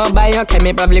coquer. M'en baille en crème,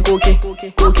 mais pas v'les coquer.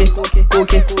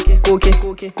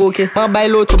 M'en baille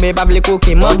l'autre, mais pas v'les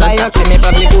coquer. M'en baille en crème, mais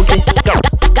pas v'les coquer.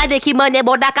 Gade qui monnaie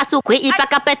bon da ka soukri. Il pas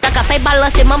ka pète, ça ka fait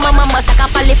balancer. Maman, ça ka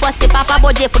parler français. Papa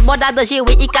bon Dieu, football da danger.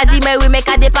 Oui, il ka dit mais oui, mais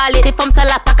ka déparler. Les femmes ça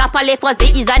la pas ka parler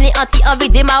français. Ils années anti envie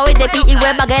démarrer depuis. Il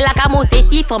ouais bagay la ka monter.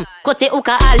 Ti femme, côté où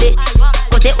ka aller.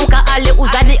 Ou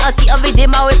années anti envie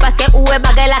démarrer parce que où ouais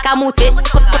bagay la ka monter.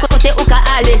 Côté où ka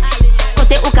aller.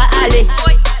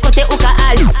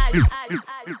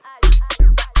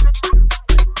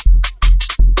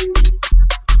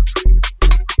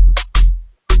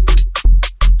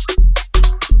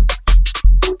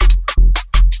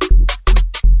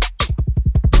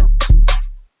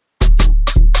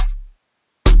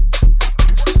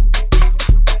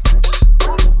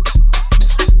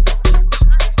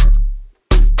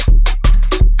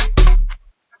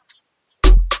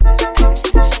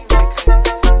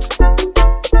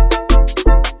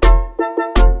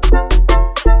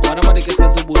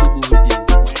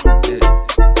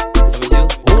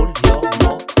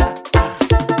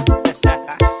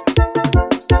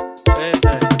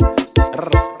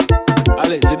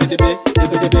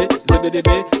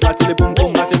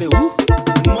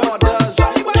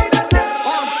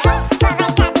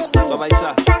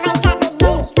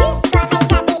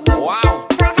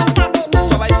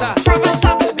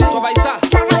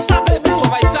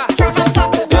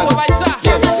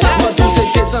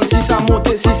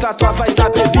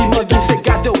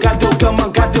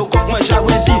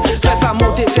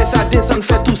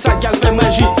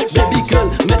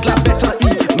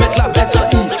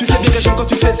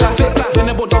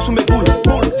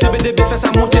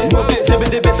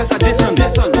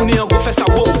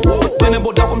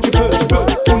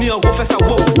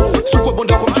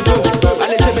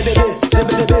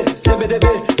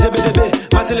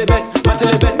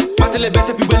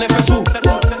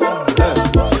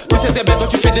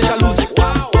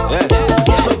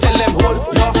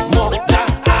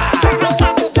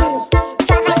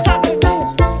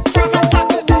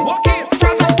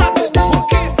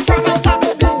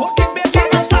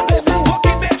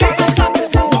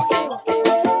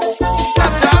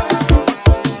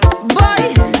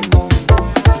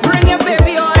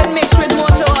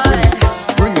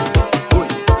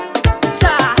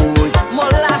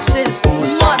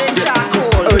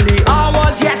 Early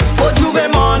hours, yes, for Juve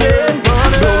morning.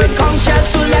 Blowing conch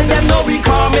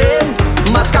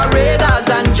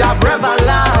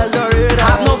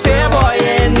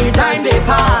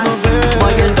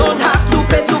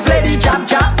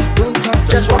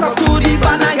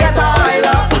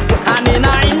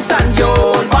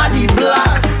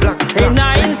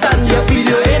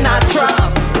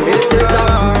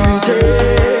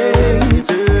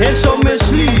it's so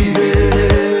misleading.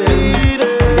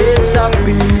 It's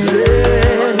appealing.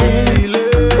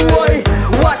 Boy,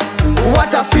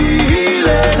 what a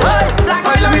feeling. Black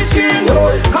oil on my skin,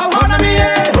 come on me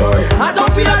head. I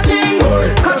don't feel a thing,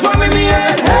 cause wrong with me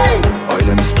head. Hey, oil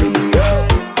on my skin,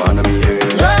 on me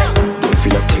head. Don't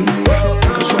feel a thing,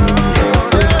 cause wrong with me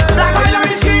head. Black oil on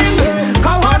my skin,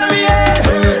 come on me head.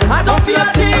 I don't feel a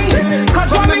thing,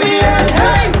 cause wrong with me head.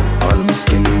 Hey, oil on my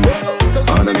skin,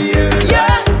 on me head.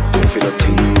 Don't feel a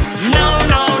thing. No,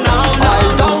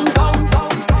 I don't.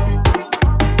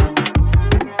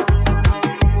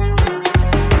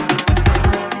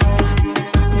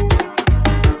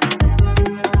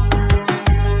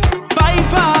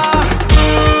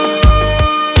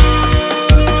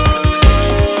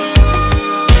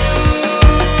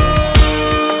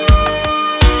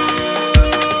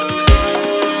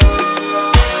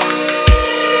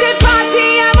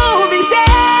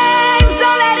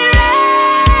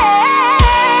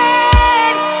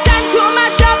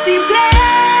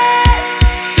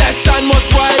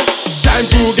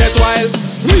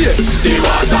 The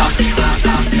water,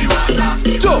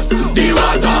 chop the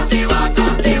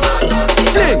water,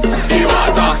 fling the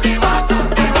water,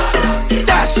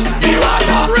 dash the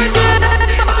water.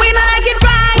 We not like it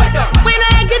dry, we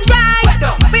not like it dry,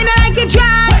 we not like it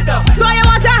dry. Blow your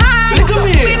water high.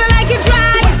 We not like it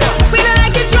dry, we not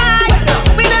like it dry,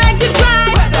 we not like it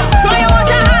dry. Blow your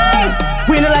water high.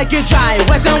 We don't like it dry,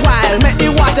 wet and wild. Make the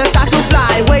water start to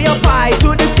fly way up high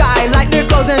to the sky, like the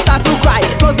clothes and start to cry.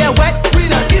 Clothes get wet, we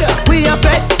not here. We are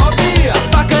pet up here,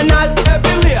 bacchanal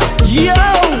everywhere. Yo,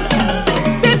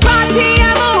 the party a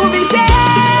moving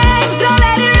sing, so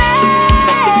let it rain.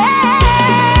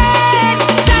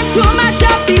 Time to mash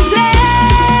up the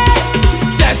place.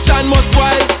 Session must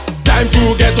wild, time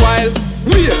to get wild.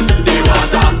 Waste the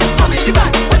water, come in the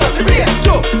back, wet up the place.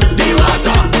 Chop the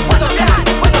water, wet up the hand,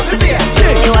 wet up the face.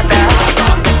 Sing the water, the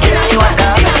water, the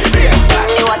water, the water,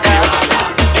 the water,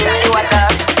 the water,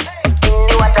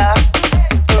 the water.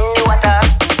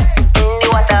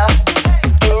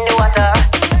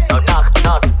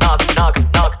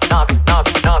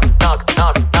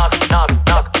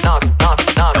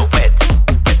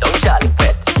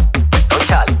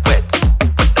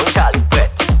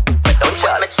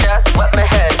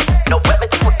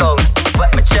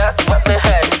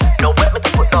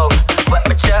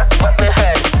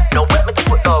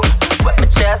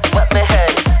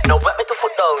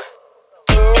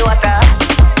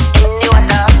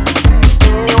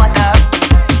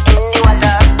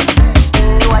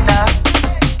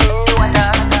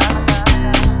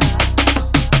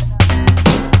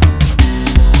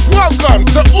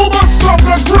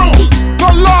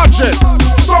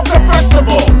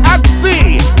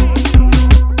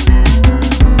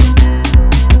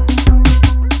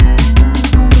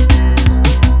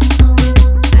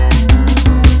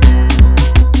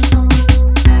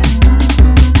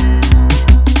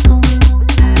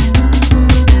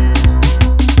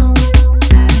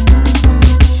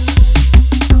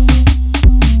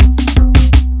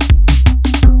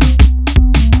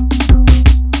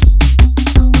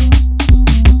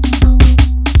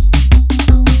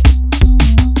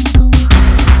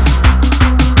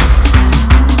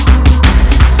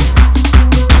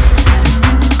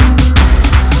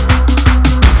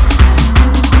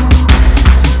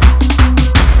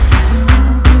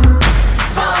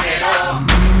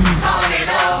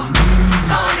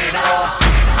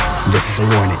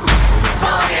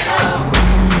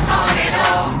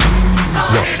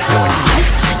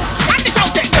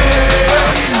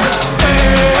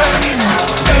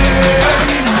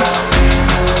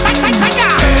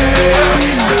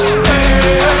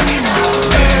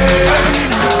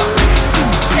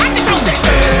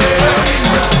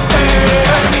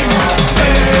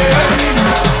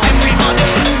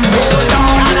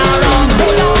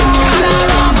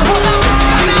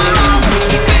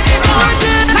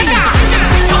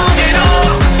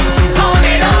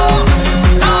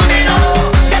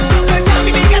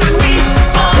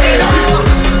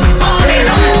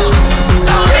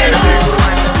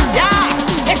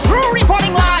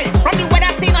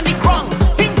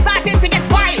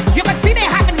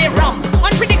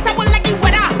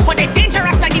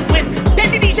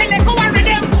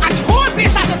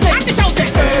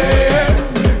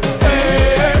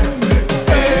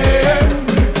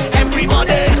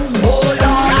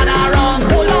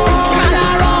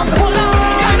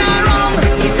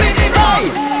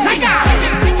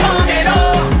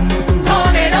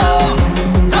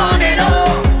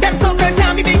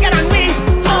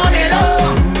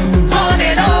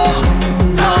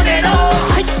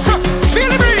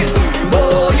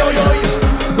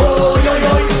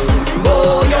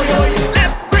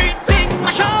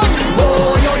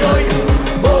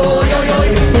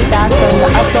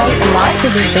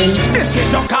 jumping. This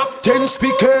is your captain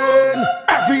speaking.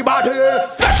 Everybody,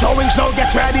 stretch your wings now,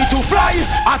 get ready to fly.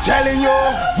 I'm telling you,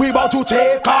 we about to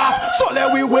take off. So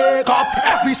let we wake up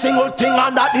every single thing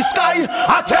under the sky.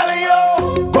 I'm telling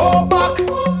you, go back,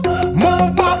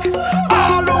 move back,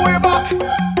 all the way back,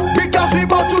 because we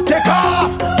about to take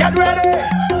off. Get ready,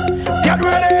 get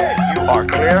ready. You are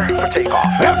clear for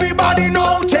takeoff. Everybody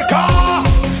know take off.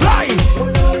 Fly,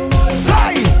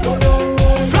 fly,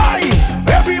 fly.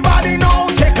 Everybody know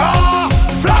take off.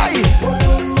 Fly,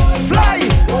 fly,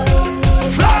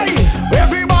 fly.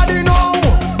 Everybody know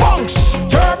bunks,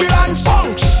 turbulence,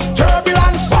 bunks,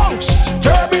 turbulence, bunks,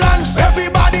 turbulence.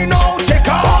 Everybody know take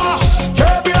off.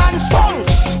 Turbulence,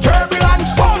 bunks,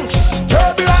 turbulence, bunks,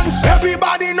 turbulence.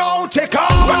 Everybody know take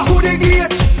off. Run to the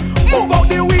gate, move out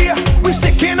the way. We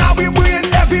sticking out we brain.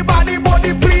 Everybody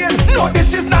body plane. No,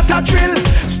 this is not a drill.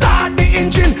 Start the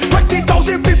engine.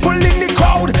 20,000 people in the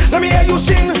crowd. Let me hear you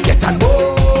sing. Get on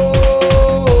board.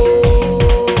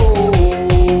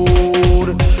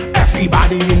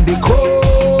 Everybody in the crowd.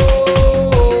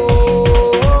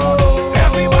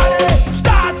 Everybody,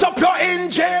 start up your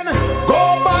engine.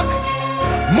 Go back,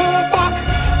 move back,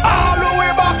 all the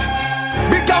way back,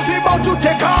 because we about to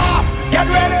take off. Get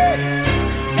ready,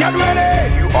 get ready.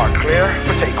 You are clear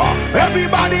for takeoff.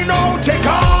 Everybody know take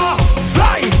off.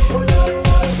 Fly,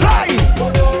 fly,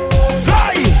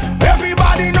 fly.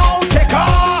 Everybody know take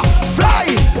off. Fly,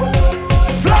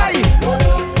 fly,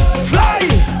 fly.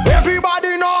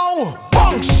 Everybody know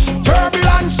bunks,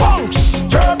 turbulence, bunks,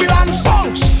 turbulence,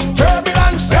 bunks,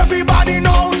 turbulence. Everybody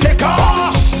know take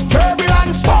off.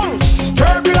 Turbulence, bunks,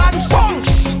 turbulence,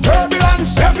 bunks,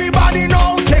 turbulence. Everybody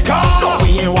know take off. No,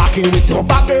 we ain't walking with no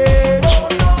baggage.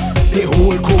 The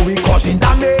whole crew we causing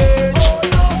damage.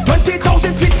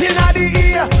 20,000 feet in the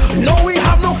air. No, we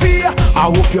have no fear.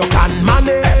 I hope you can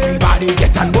manage. Everybody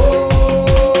get on board.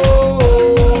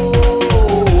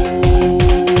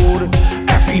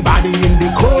 Everybody in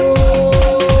the crowd.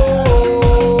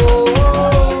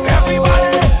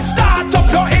 Everybody, start up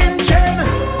your engine.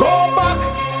 Go back,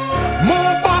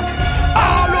 move back,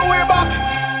 all the way back,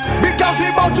 because we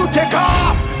about to take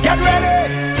off. Get ready,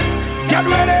 get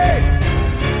ready.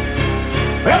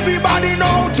 Everybody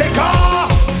know take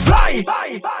off. Fly.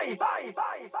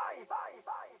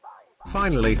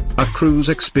 Finally, a cruise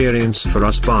experience for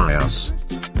us by us.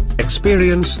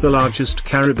 Experience the largest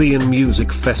Caribbean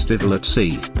music festival at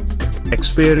sea.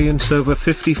 Experience over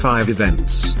 55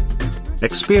 events.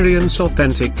 Experience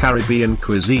authentic Caribbean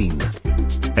cuisine.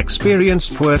 Experience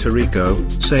Puerto Rico,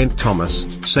 St. Thomas,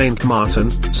 St. Martin,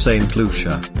 St.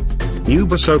 Lucia.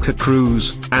 Ubersoca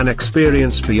Cruise, an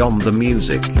experience beyond the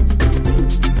music.